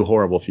a new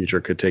horrible future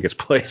could take its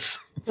place.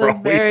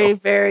 Very,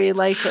 very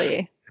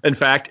likely. In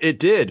fact, it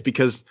did,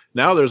 because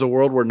now there's a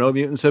world where no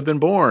mutants have been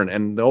born,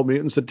 and the old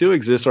mutants that do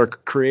exist are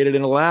created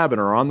in a lab and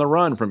are on the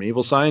run from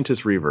evil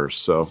scientist Reavers.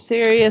 So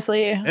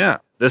seriously, yeah,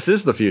 this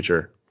is the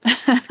future.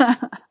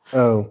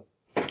 Oh,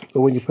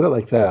 but when you put it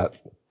like that.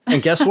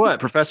 And guess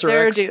what? Professor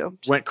X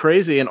went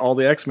crazy and all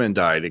the X-Men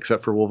died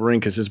except for Wolverine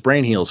because his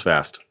brain heals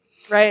fast.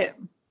 Right.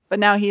 But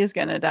now he's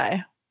going to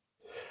die.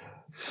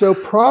 So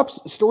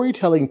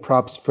storytelling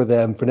props for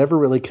them for never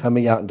really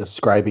coming out and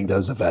describing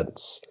those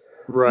events.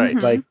 Right.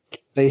 Mm-hmm. Like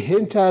they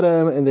hint at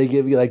them and they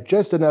give you like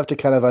just enough to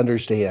kind of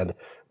understand.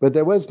 But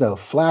there was no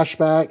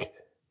flashback.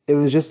 It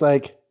was just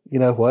like, you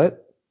know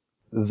what?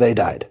 They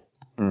died.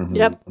 Mm-hmm.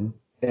 Yep. And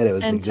it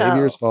was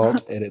Xavier's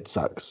fault and it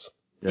sucks.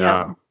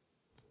 Yeah.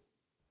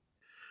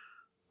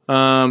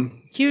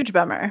 Huge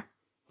bummer.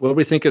 What do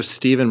we think of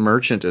Stephen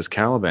Merchant as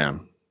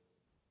Caliban?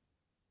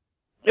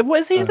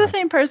 Was he the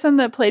same person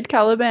that played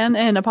Caliban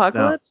in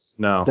Apocalypse?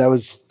 No. That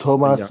was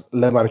Thomas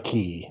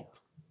Lemarquis.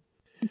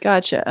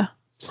 Gotcha.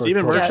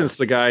 Stephen Merchant's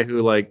the guy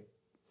who like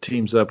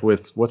teams up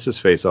with what's his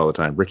face all the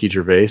time? Ricky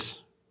Gervais.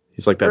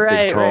 He's like that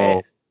big,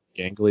 tall,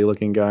 gangly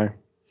looking guy.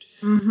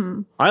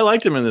 Mm-hmm. I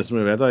liked him in this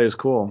movie. I thought he was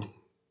cool.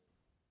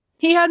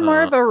 He had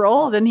more of a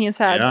role than he's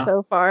had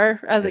so far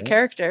as a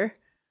character.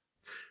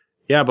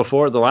 Yeah,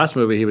 before the last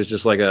movie, he was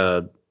just like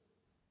an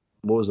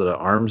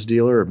arms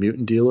dealer or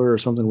mutant dealer or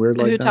something weird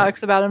like that? Who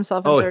talks about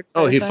himself in third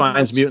person. He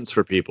finds mutants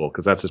for people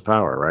because that's his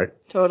power, right?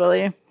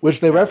 Totally.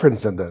 Which they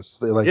reference in this.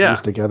 They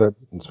use together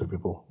mutants for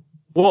people.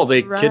 Well,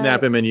 they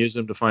kidnap him and use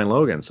him to find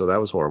Logan, so that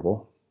was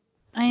horrible.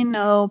 I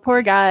know,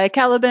 poor guy.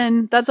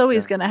 Caliban, that's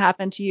always going to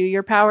happen to you.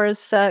 Your powers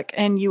suck,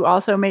 and you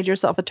also made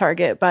yourself a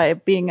target by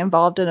being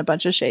involved in a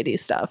bunch of shady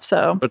stuff.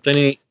 So, but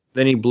then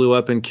he blew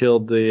up and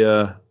killed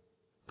the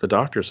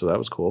doctor, so that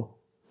was cool.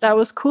 That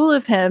was cool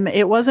of him.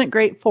 It wasn't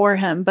great for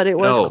him, but it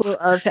was cool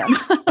of him.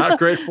 Not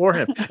great for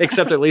him,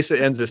 except at least it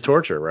ends his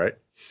torture, right?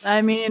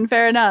 I mean,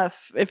 fair enough.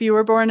 If you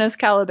were born as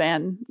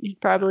Caliban, you'd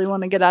probably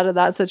want to get out of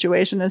that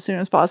situation as soon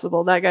as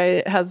possible. That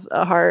guy has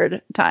a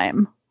hard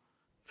time.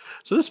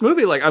 So this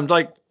movie, I'm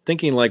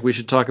thinking we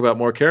should talk about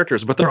more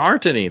characters, but there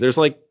aren't any. There's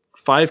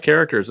 5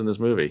 characters in this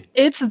movie.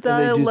 It's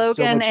the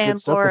Logan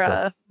and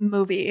Laura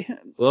movie.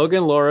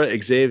 Logan,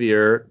 Laura,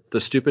 Xavier, the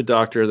stupid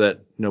doctor that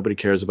nobody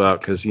cares about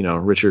because,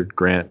 Richard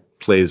Grant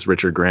plays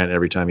Richard Grant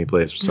every time he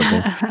plays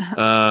something.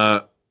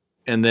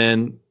 And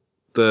then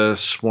the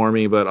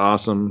swarmy but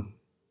awesome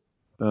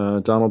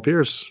Donald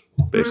Pierce,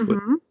 basically.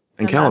 Mm-hmm.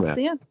 And Caliban. That's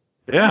the end.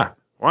 Yeah.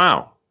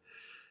 Wow.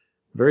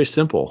 Very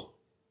simple.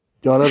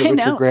 Y'all know that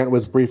Richard Grant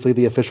was briefly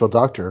the official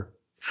doctor.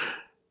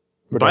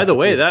 By the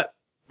way, that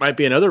might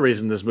be another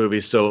reason this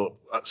movie's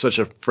such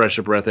a breath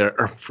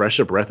of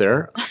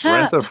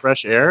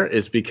fresh air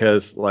is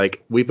because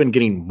we've been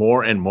getting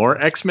more and more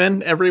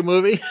X-Men every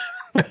movie.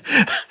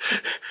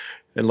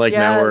 And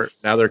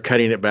now they're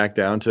cutting it back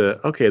down to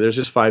there's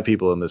just 5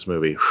 people in this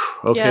movie.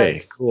 Okay,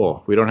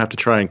 cool. We don't have to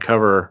try and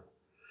cover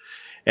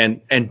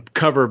and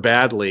cover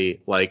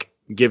badly,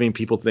 giving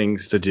people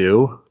things to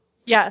do.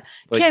 Yeah,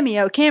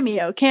 cameo.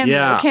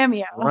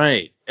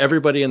 Right.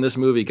 Everybody in this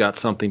movie got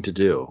something to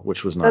do,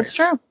 which was nice. That's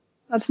true.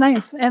 That's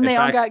nice. And they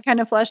all got kind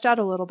of fleshed out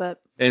a little bit.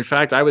 In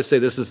fact, I would say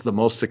this is the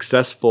most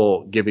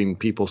successful giving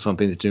people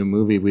something to do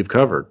movie we've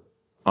covered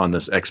on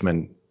this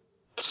X-Men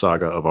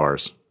saga of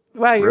ours.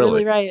 Wow, you're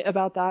really right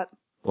about that.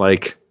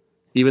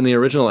 Even the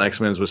original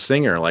X-Men's was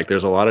Singer.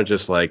 There's a lot of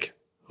just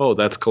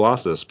that's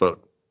Colossus, but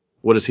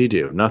what does he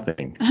do?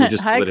 Nothing. He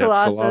just Hi,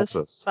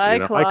 Colossus. Bye,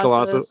 Colossus. Hi,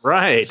 Colossus.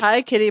 Right.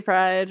 Hi, Kitty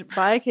Pryde.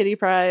 Bye, Kitty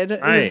Pryde.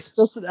 Right. It's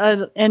just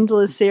an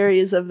endless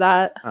series of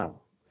that. Oh.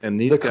 And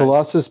the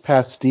Colossus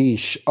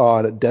pastiche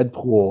on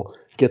Deadpool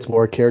gets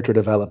more character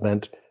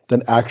development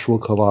than actual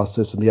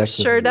Colossus in the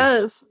X-Men Sure movies.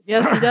 Does.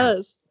 Yes, he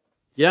does.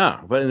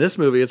 Yeah, but in this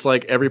movie, it's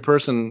every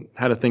person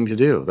had a thing to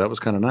do. That was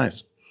kind of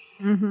nice.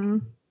 Mm-hmm.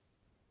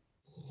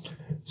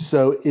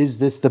 So is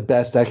this the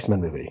best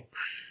X-Men movie?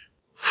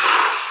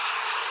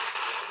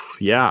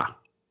 Yeah.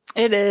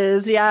 It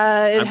is.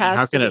 Yeah, it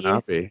has to be. How can it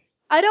not be?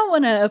 I don't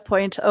want to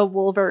appoint a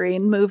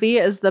Wolverine movie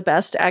as the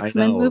best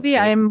X-Men movie.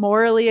 Right? I'm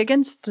morally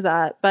against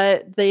that,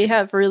 but they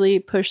have really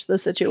pushed the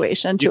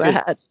situation to a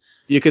head.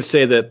 You could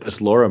say that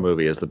this Laura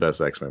movie is the best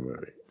X-Men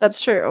movie.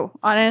 That's true.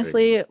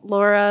 Honestly,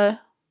 Laura,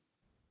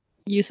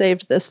 you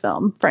saved this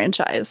film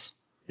franchise.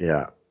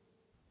 Yeah.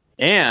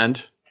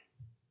 And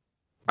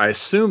I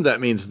assume that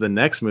means the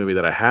next movie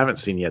that I haven't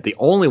seen yet, the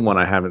only one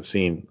I haven't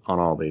seen on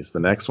all these, the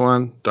next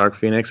one, Dark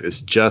Phoenix,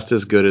 is just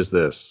as good as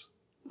this.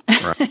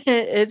 Right.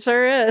 It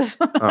sure is.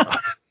 Oh,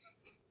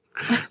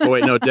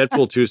 wait, no,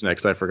 Deadpool 2's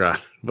next. I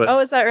forgot. But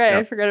is that right?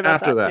 I forgot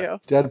about that too.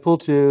 Deadpool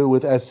 2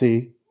 with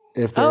SC.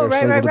 If they're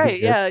right.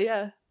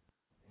 Yeah.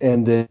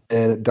 And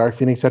then Dark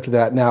Phoenix after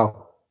that.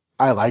 Now,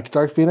 I liked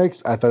Dark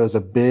Phoenix. I thought it was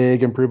a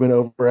big improvement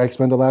over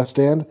X-Men The Last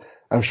Stand.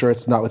 I'm sure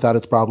it's not without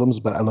its problems,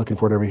 but I'm looking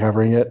forward to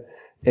recovering it.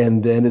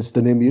 And then it's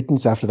the New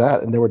Mutants after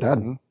that, and they were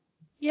done.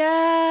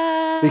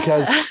 Yeah.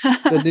 Because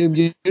the New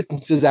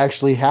Mutants is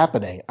actually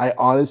happening. I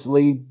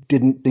honestly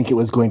didn't think it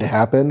was going to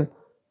happen,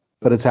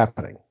 but it's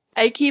happening.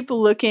 I keep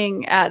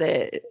looking at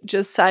it,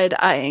 just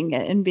side-eyeing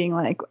it and being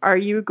like, are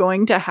you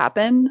going to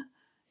happen?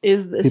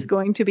 Is this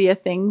going to be a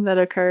thing that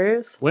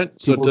occurs?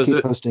 So does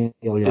it?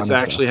 It's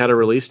actually had a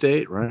release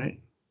date, right?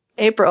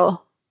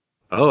 April.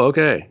 Oh,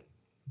 okay.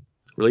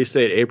 Release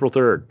date April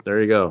 3rd.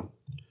 There you go.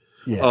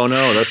 Yeah. Oh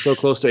no, that's so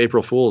close to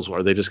April Fools.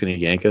 Are they just going to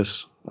yank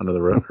us under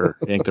the rug or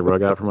yank the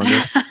rug out from under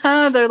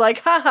us? They're like,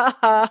 ha ha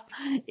ha,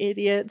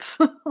 idiots.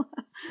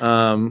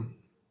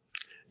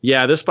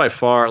 Yeah, this by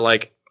far,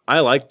 I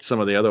liked some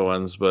of the other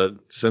ones, but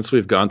since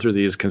we've gone through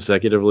these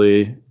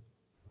consecutively,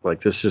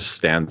 this just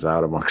stands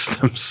out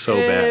amongst them so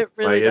bad.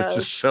 Really it's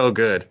just so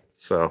good.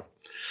 So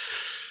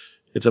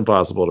it's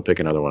impossible to pick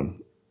another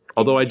one.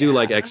 Although I do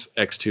like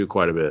X2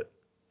 quite a bit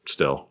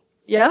still.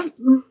 Yeah.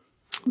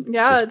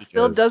 Yeah, it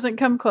still doesn't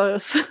come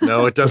close.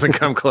 No, it doesn't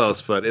come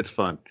close, but it's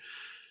fun.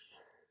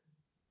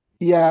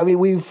 Yeah, I mean,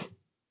 we've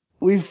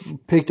we've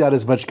picked out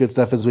as much good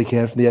stuff as we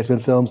can from the X-Men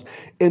films,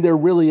 and there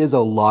really is a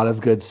lot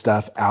of good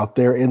stuff out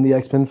there in the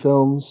X-Men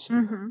films.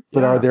 Mm-hmm.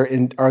 But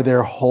Yeah. are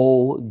there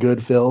whole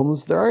good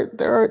films? There aren't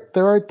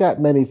that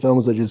many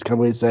films that just come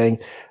away saying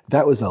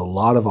that was a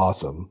lot of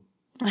awesome.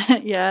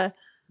 Yeah.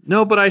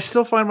 No, but I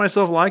still find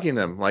myself liking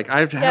them. Like I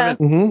haven't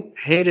Mm-hmm.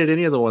 hated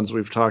any of the ones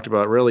we've talked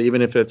about, really,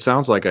 even if it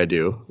sounds like I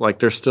do. Like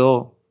they're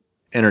still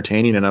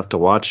entertaining enough to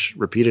watch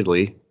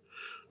repeatedly.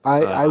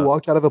 I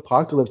walked out of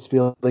Apocalypse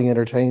feeling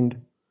entertained,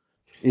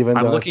 even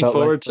I'm though I looking felt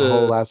forward like the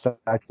whole to last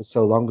act was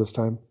so long this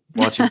time.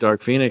 watching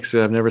Dark Phoenix.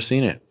 I've never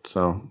seen it,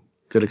 so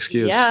good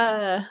excuse.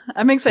 Yeah.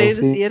 I'm excited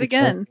to see it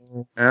again.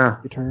 Yeah.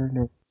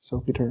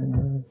 Sophie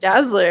Turner.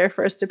 Dazzler,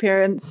 first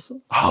appearance.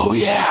 Oh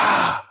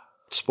yeah.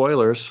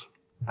 Spoilers.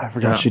 I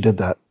forgot Yeah. she did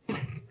that.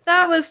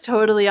 That was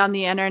totally on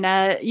the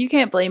internet. You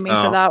can't blame me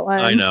for that one.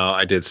 I know.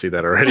 I did see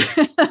that already.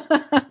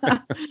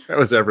 That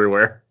was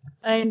everywhere.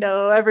 I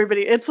know.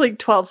 Everybody, it's like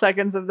 12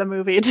 seconds of the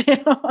movie, too.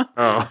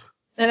 Oh,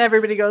 And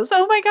everybody goes,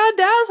 "Oh my God,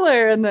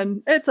 Dazzler." And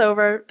then it's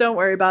over. Don't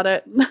worry about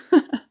it.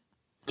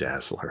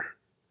 Dazzler.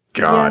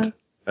 God, Yeah.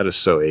 that is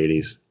so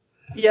 80s.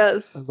 I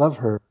Yes. love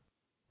her.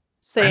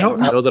 Same. I don't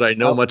know that I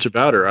know Al- much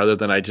about her other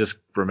than I just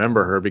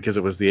remember her because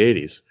it was the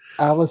 80s.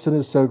 Allison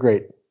is so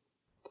great.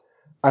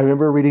 I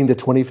remember reading the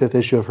 25th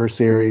issue of her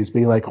series,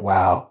 being like,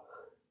 "Wow,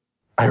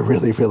 I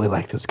really, really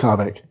like this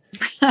comic."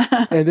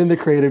 And then the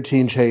creative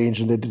team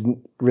changed, and it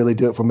didn't really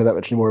do it for me that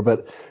much anymore.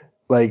 But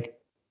like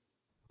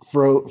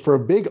for a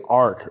big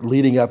arc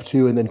leading up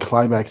to and then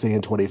climaxing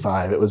in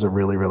 25, it was a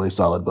really, really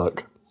solid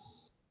book.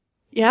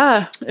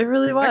 Yeah, it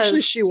really was.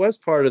 Actually, she was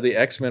part of the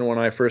X-Men when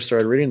I first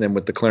started reading them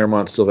with the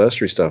Claremont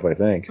Silvestri stuff, I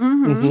think.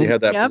 Mhm. She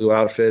had that Yep. blue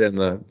outfit and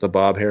the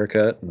bob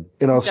haircut. And,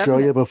 In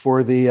Australia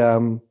before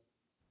the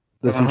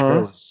Huge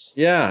Fearless.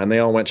 yeah, and they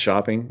all went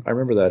shopping. I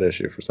remember that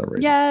issue for some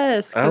reason.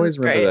 Yes, I always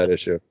remember that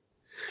issue.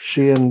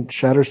 She and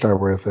Shatterstar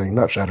were a thing.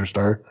 Not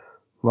Shatterstar.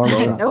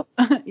 Longshot. Nope.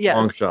 Yes,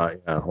 Long shot.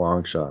 Yeah,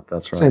 long shot.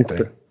 That's right. Same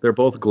thing. They're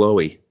both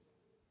glowy.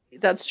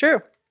 that's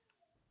true.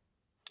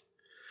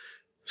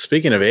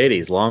 Speaking of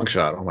 80s, long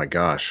shot. Oh my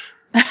gosh.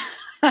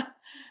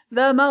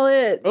 The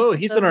mullet. Oh,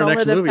 he's The in our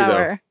next mullet of movie, though.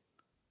 power.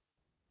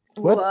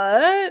 What?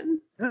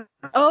 What?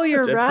 Oh,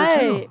 you're Deadpool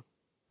right.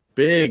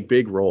 2.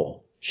 Big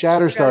role.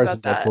 Shatterstar is in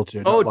about that. Deadpool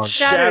 2. Oh, Not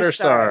Longshot.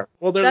 Shatterstar.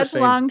 Well, they're That's the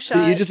same. long shot.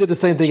 See, you just did the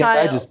same thing I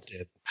Child. just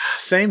did.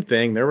 Same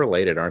thing. They're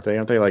related, aren't they?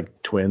 Aren't they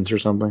like twins or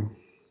something?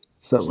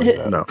 Something like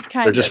that. No,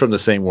 Kind they're just of. from the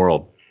same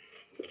world,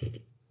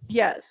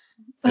 Yes,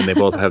 and they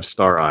both have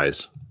star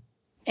eyes,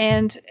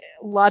 and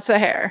lots of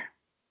hair.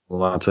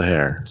 lots of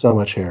hair. So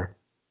much hair.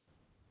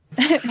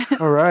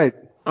 All right.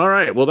 All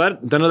right. Well,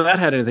 none of that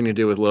had anything to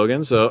do with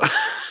Logan. So,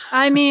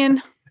 I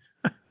mean,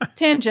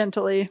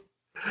 tangentially.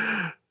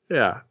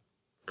 yeah,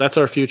 that's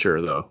our future,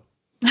 though.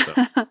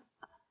 So.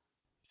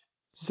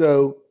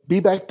 So be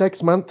back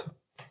next month.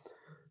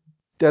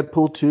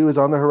 Deadpool 2 is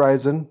on the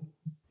horizon.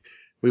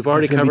 We've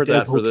already It's gonna covered be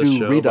that for Deadpool this 2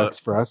 show. Redux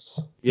But for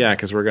us. yeah,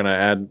 because we're going to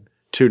add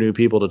 2 new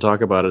people to talk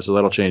about it, so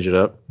that'll change it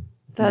up.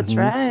 That's Mhm.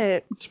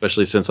 right.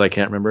 Especially since I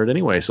can't remember it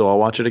anyway, so I'll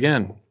watch it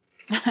again.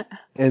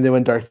 And then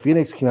when Dark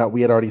Phoenix came out,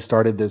 we had already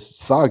started this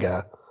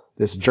saga,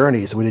 this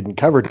journey, so we didn't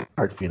cover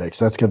Dark Phoenix.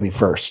 That's going to be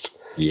first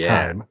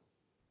time.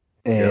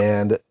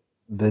 And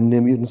then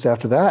New Mutants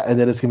after that, and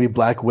then it's going to be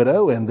Black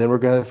Widow, and then we're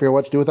going to figure out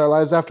what to do with our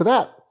lives after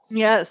that.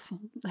 Yes.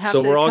 Have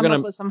So to we're all come gonna-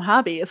 up with some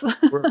hobbies.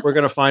 we're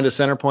going to find a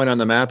center point on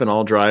the map and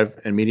all drive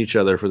and meet each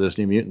other for this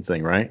New Mutant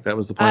thing, right? That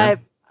was the plan.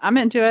 I'm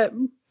into it.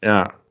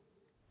 Yeah.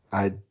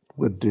 I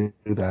would do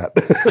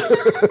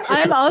that.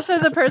 I'm also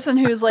the person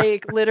who's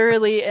like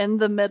literally in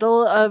the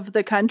middle of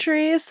the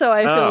country, so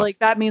I feel Oh. like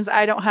that means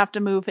I don't have to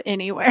move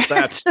anywhere.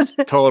 That's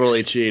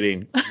totally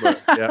cheating.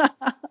 But yeah,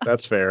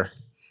 that's fair.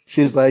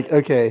 She's like,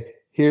 okay,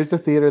 here's the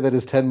theater that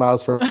is 10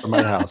 miles from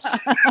my house.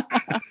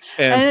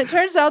 And And it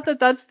turns out that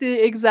that's the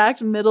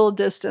exact middle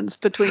distance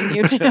between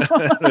you two.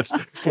 that's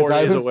 4 Because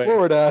I'm days in away.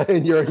 Florida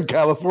and you're in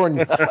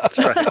California. That's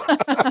right.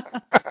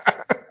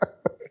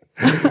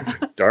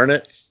 Darn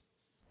it.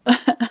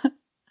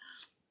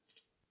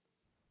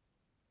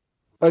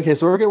 Okay,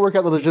 so we're going to work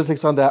out the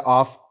logistics on that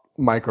off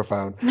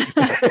microphone.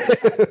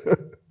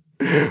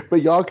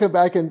 But y'all come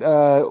back and,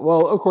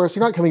 well, of course,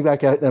 you're not coming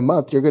back in a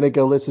month. You're going to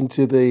go listen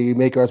to the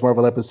Make Ours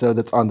Marvel episode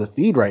that's on the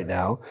feed right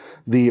now,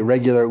 the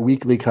regular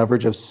weekly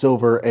coverage of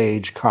Silver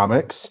Age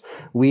comics.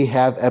 We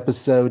have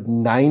episode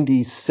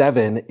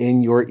 97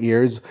 in your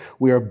ears.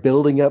 We are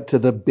building up to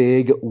the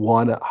big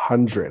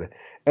 100.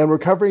 And we're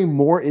covering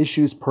more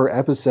issues per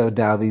episode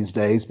now these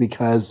days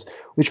because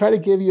we try to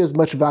give you as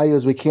much value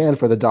as we can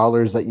for the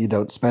dollars that you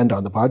don't spend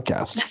on the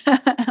podcast.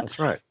 That's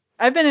right.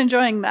 I've been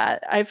enjoying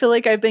that. I feel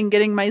like I've been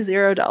getting my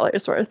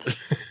 $0 worth.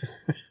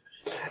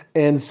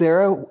 And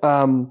Sarah,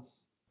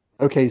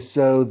 okay,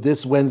 so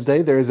this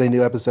Wednesday there is a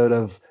new episode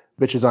of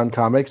Bitches on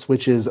Comics,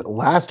 which is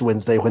last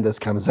Wednesday when this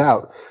comes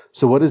out.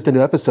 So what is the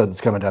new episode that's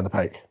coming down the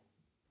pike?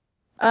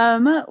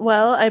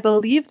 Well, I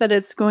believe that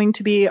it's going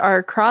to be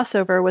our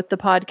crossover with the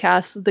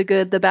podcast, The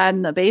Good, the Bad,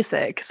 and the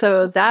Basic.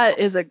 So that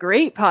is a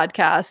great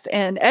podcast,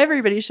 and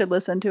everybody should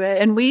listen to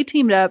it. And we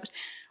teamed up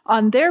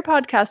on their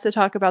podcast to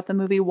talk about the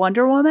movie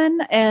Wonder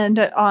Woman, and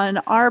on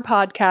our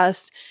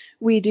podcast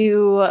we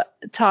do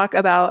talk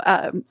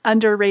about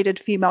underrated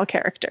female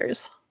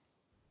characters.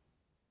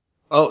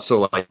 Oh,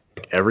 so like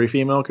every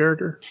female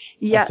character?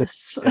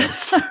 Yes.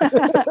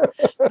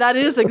 That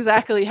is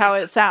exactly how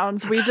it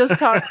sounds. We just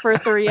talked for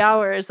 3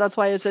 hours. That's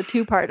why it's a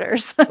two-parter.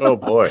 So. Oh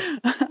boy.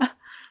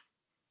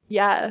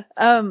 Yeah.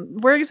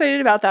 We're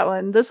excited about that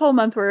one. This whole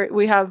month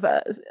we have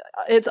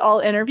it's all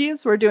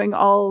interviews. We're doing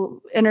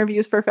all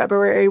interviews for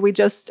February. We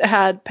just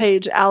had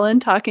Paige Allen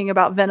talking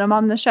about Venom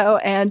on the show,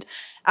 and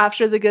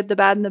after The Good, the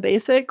Bad, and the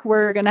Basic,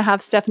 we're going to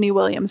have Stephanie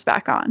Williams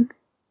back on.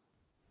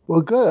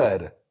 Well,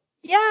 good.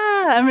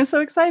 Yeah, I'm so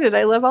excited.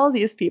 I love all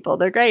these people.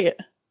 They're great.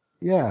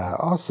 Yeah,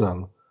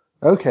 awesome.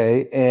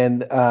 Okay,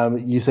 and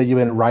you said you've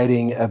been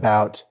writing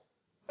about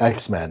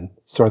X-Men.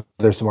 So are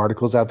there some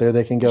articles out there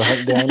they can go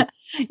hunt down?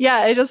 Yeah,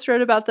 I just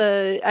wrote about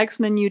the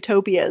X-Men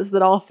utopias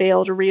that all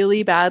failed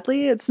really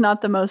badly. It's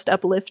not the most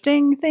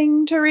uplifting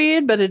thing to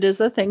read, but it is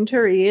a thing to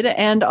read.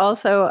 And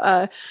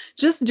also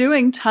just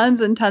doing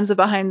tons and tons of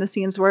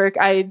behind-the-scenes work.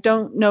 I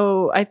don't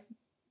know...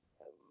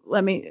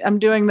 I'm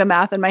doing the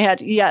math in my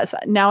head. Yes,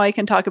 now I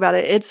can talk about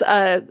it. It's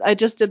I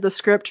just did the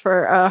script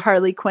for a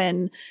Harley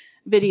Quinn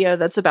video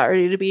that's about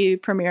ready to be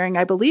premiering,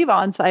 I believe,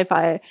 on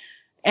Sci-Fi,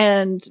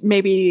 and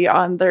maybe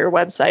on their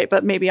website,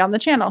 but maybe on the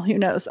channel. Who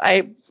knows?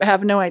 I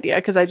have no idea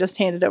because I just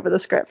handed over the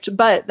script.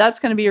 But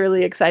that's going to be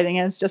really exciting,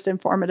 and it's just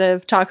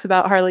informative. Talks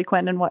about Harley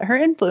Quinn and what her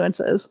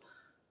influence is.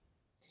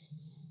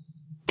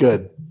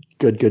 Good.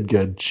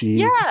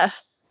 Yeah.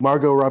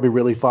 Margot Robbie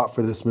really fought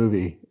for this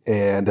movie,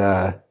 and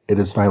it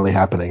is finally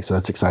happening, so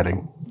that's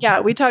exciting. Yeah,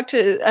 we talked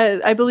to,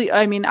 I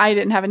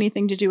didn't have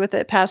anything to do with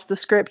it past the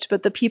script,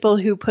 but the people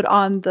who put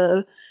on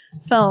the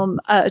film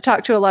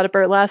talked to a lot of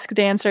burlesque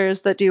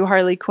dancers that do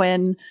Harley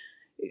Quinn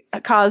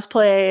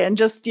cosplay, and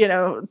just,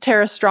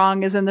 Tara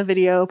Strong is in the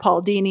video,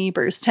 Paul Dini,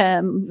 Bruce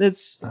Timm.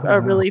 It's a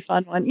really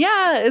fun one.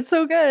 Yeah, it's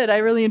so good. I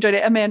really enjoyed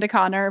it. Amanda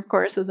Connor, of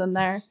course, is in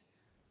there.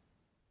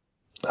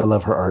 I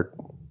love her art.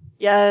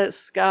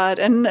 Yes, God.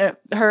 And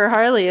her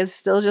Harley is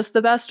still just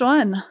the best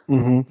one.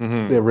 Mm-hmm.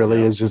 Mm-hmm. It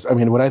really is just,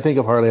 when I think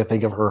of Harley, I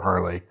think of her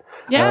Harley.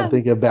 Yeah. I don't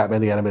think of Batman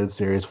the Animated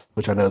Series,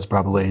 which I know is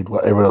probably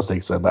what everyone else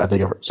thinks of, but I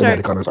think of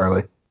Amanda Connor's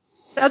Harley.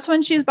 That's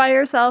when she's by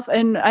herself.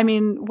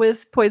 And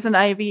with Poison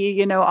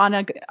Ivy,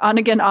 on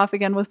again, off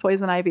again with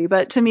Poison Ivy.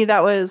 But to me,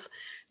 that was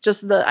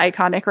just the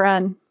iconic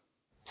run.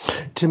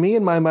 To me,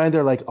 in my mind,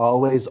 they're like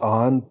always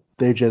on.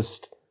 They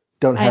just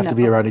don't have to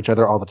be around each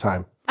other all the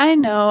time. I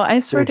know. I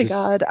swear to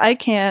God, I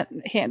can't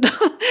handle.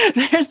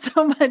 There's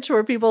so much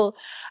where people.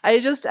 I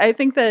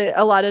think that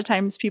a lot of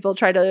times people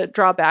try to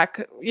draw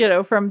back,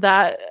 from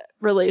that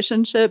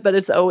relationship, but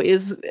it's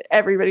always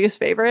everybody's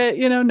favorite.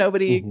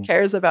 Nobody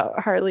cares about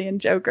Harley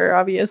and Joker.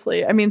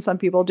 Obviously, some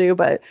people do,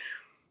 but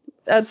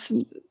that's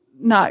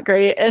not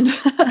great. And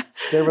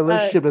their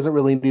relationship doesn't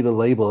really need a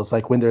label. It's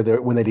like when they're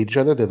there, when they need each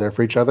other, they're there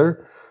for each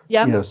other.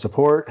 Yeah.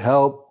 Support,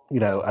 help.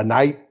 A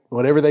night,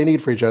 whatever they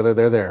need for each other,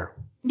 they're there.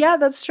 Yeah,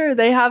 that's true.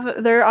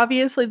 They're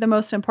obviously the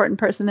most important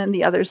person in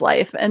the other's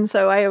life. And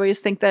so I always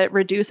think that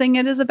reducing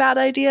it is a bad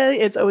idea.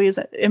 It's always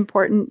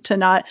important to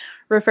not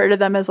refer to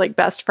them as like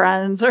best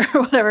friends or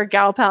whatever,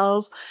 gal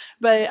pals.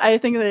 But I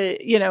think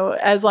that,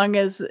 as long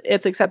as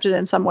it's accepted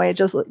in some way,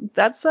 just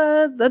that's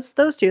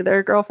those two,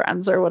 they're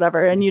girlfriends or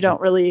whatever. And you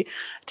don't really,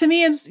 to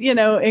me, it's,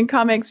 in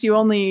comics, you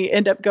only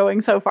end up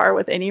going so far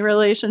with any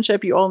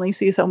relationship. You only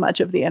see so much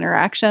of the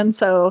interaction.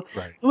 So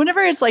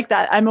whenever it's like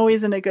that, I'm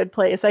always in a good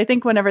place. I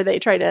think whenever they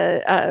try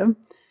to,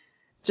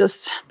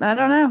 I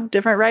don't know,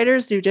 different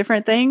writers do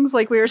different things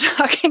like we were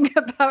talking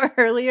about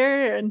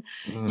earlier, and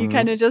you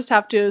kind of just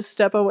have to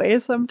step away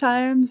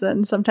sometimes,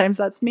 and sometimes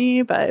that's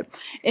me. But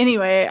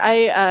anyway,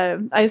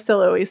 I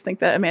still always think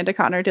that Amanda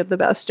Connor did the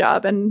best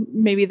job, and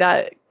maybe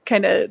that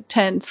kind of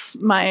tints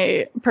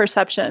my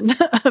perception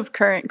of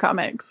current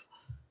comics.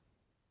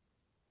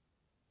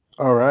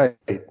 All right.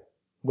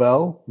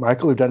 Well,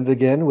 Michael, we've done it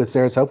again. With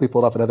Sarah's help, we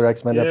pulled off another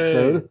X-Men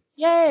episode.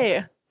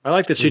 Yay! I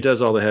like that she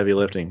does all the heavy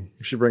lifting.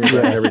 You should bring it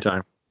back every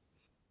time.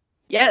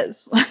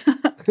 Yes.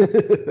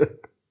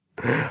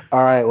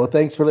 All right. Well,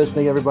 thanks for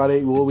listening,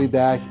 everybody. We'll be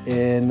back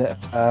in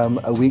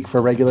a week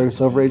for regular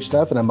Silver Age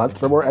stuff and a month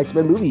for more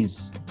X-Men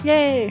movies.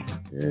 Yay.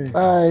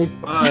 Bye.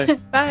 Bye.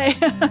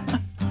 Bye.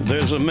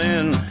 There's a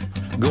man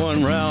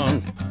going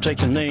round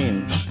taking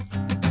names,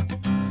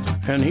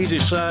 and he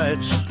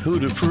decides who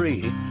to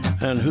free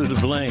and who to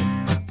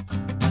blame.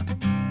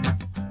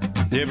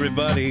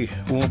 Everybody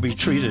won't be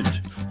treated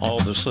all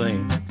the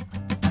same.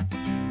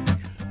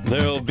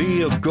 There'll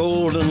be a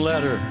golden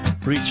ladder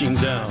reaching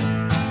down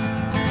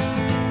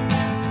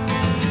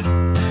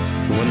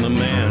when the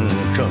man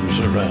comes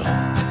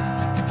around.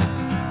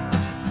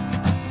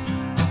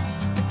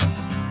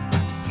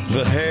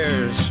 The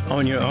hairs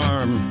on your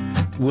arm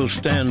will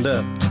stand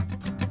up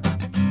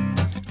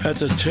at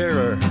the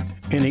terror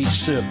in each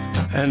sip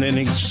and in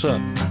each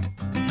sup.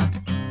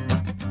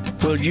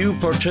 Will you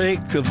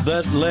partake of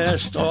that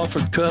last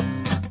offered cup,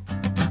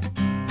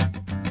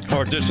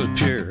 or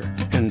disappear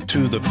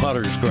into the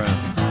potter's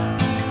ground?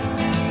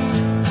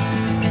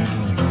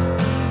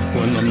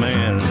 a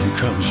man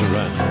comes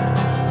around.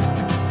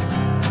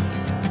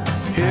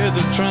 Hear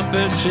the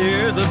trumpets,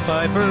 hear the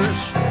pipers,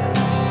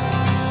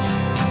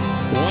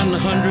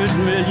 100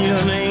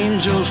 million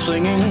angels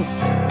singing.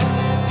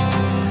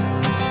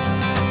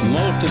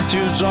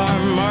 Multitudes are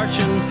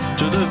marching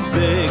to the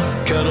big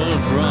kettle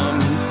drum.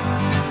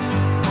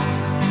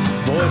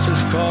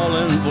 Voices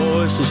calling,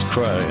 voices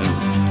crying.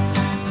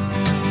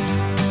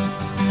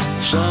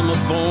 Some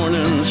are born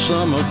and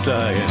some are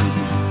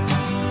dying.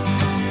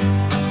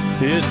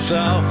 It's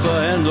Alpha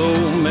and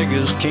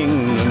Omega's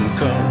kingdom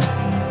come.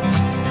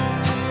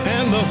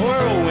 And the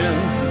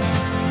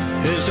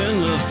whirlwind is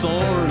in the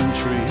thorn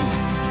tree.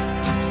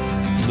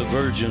 The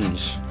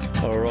virgins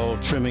are all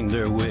trimming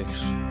their wicks.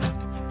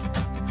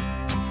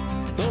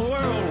 The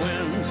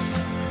whirlwind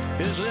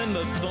is in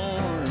the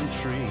thorn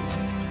tree.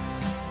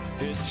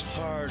 It's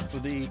hard for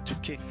thee to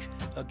kick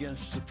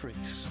against the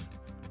pricks.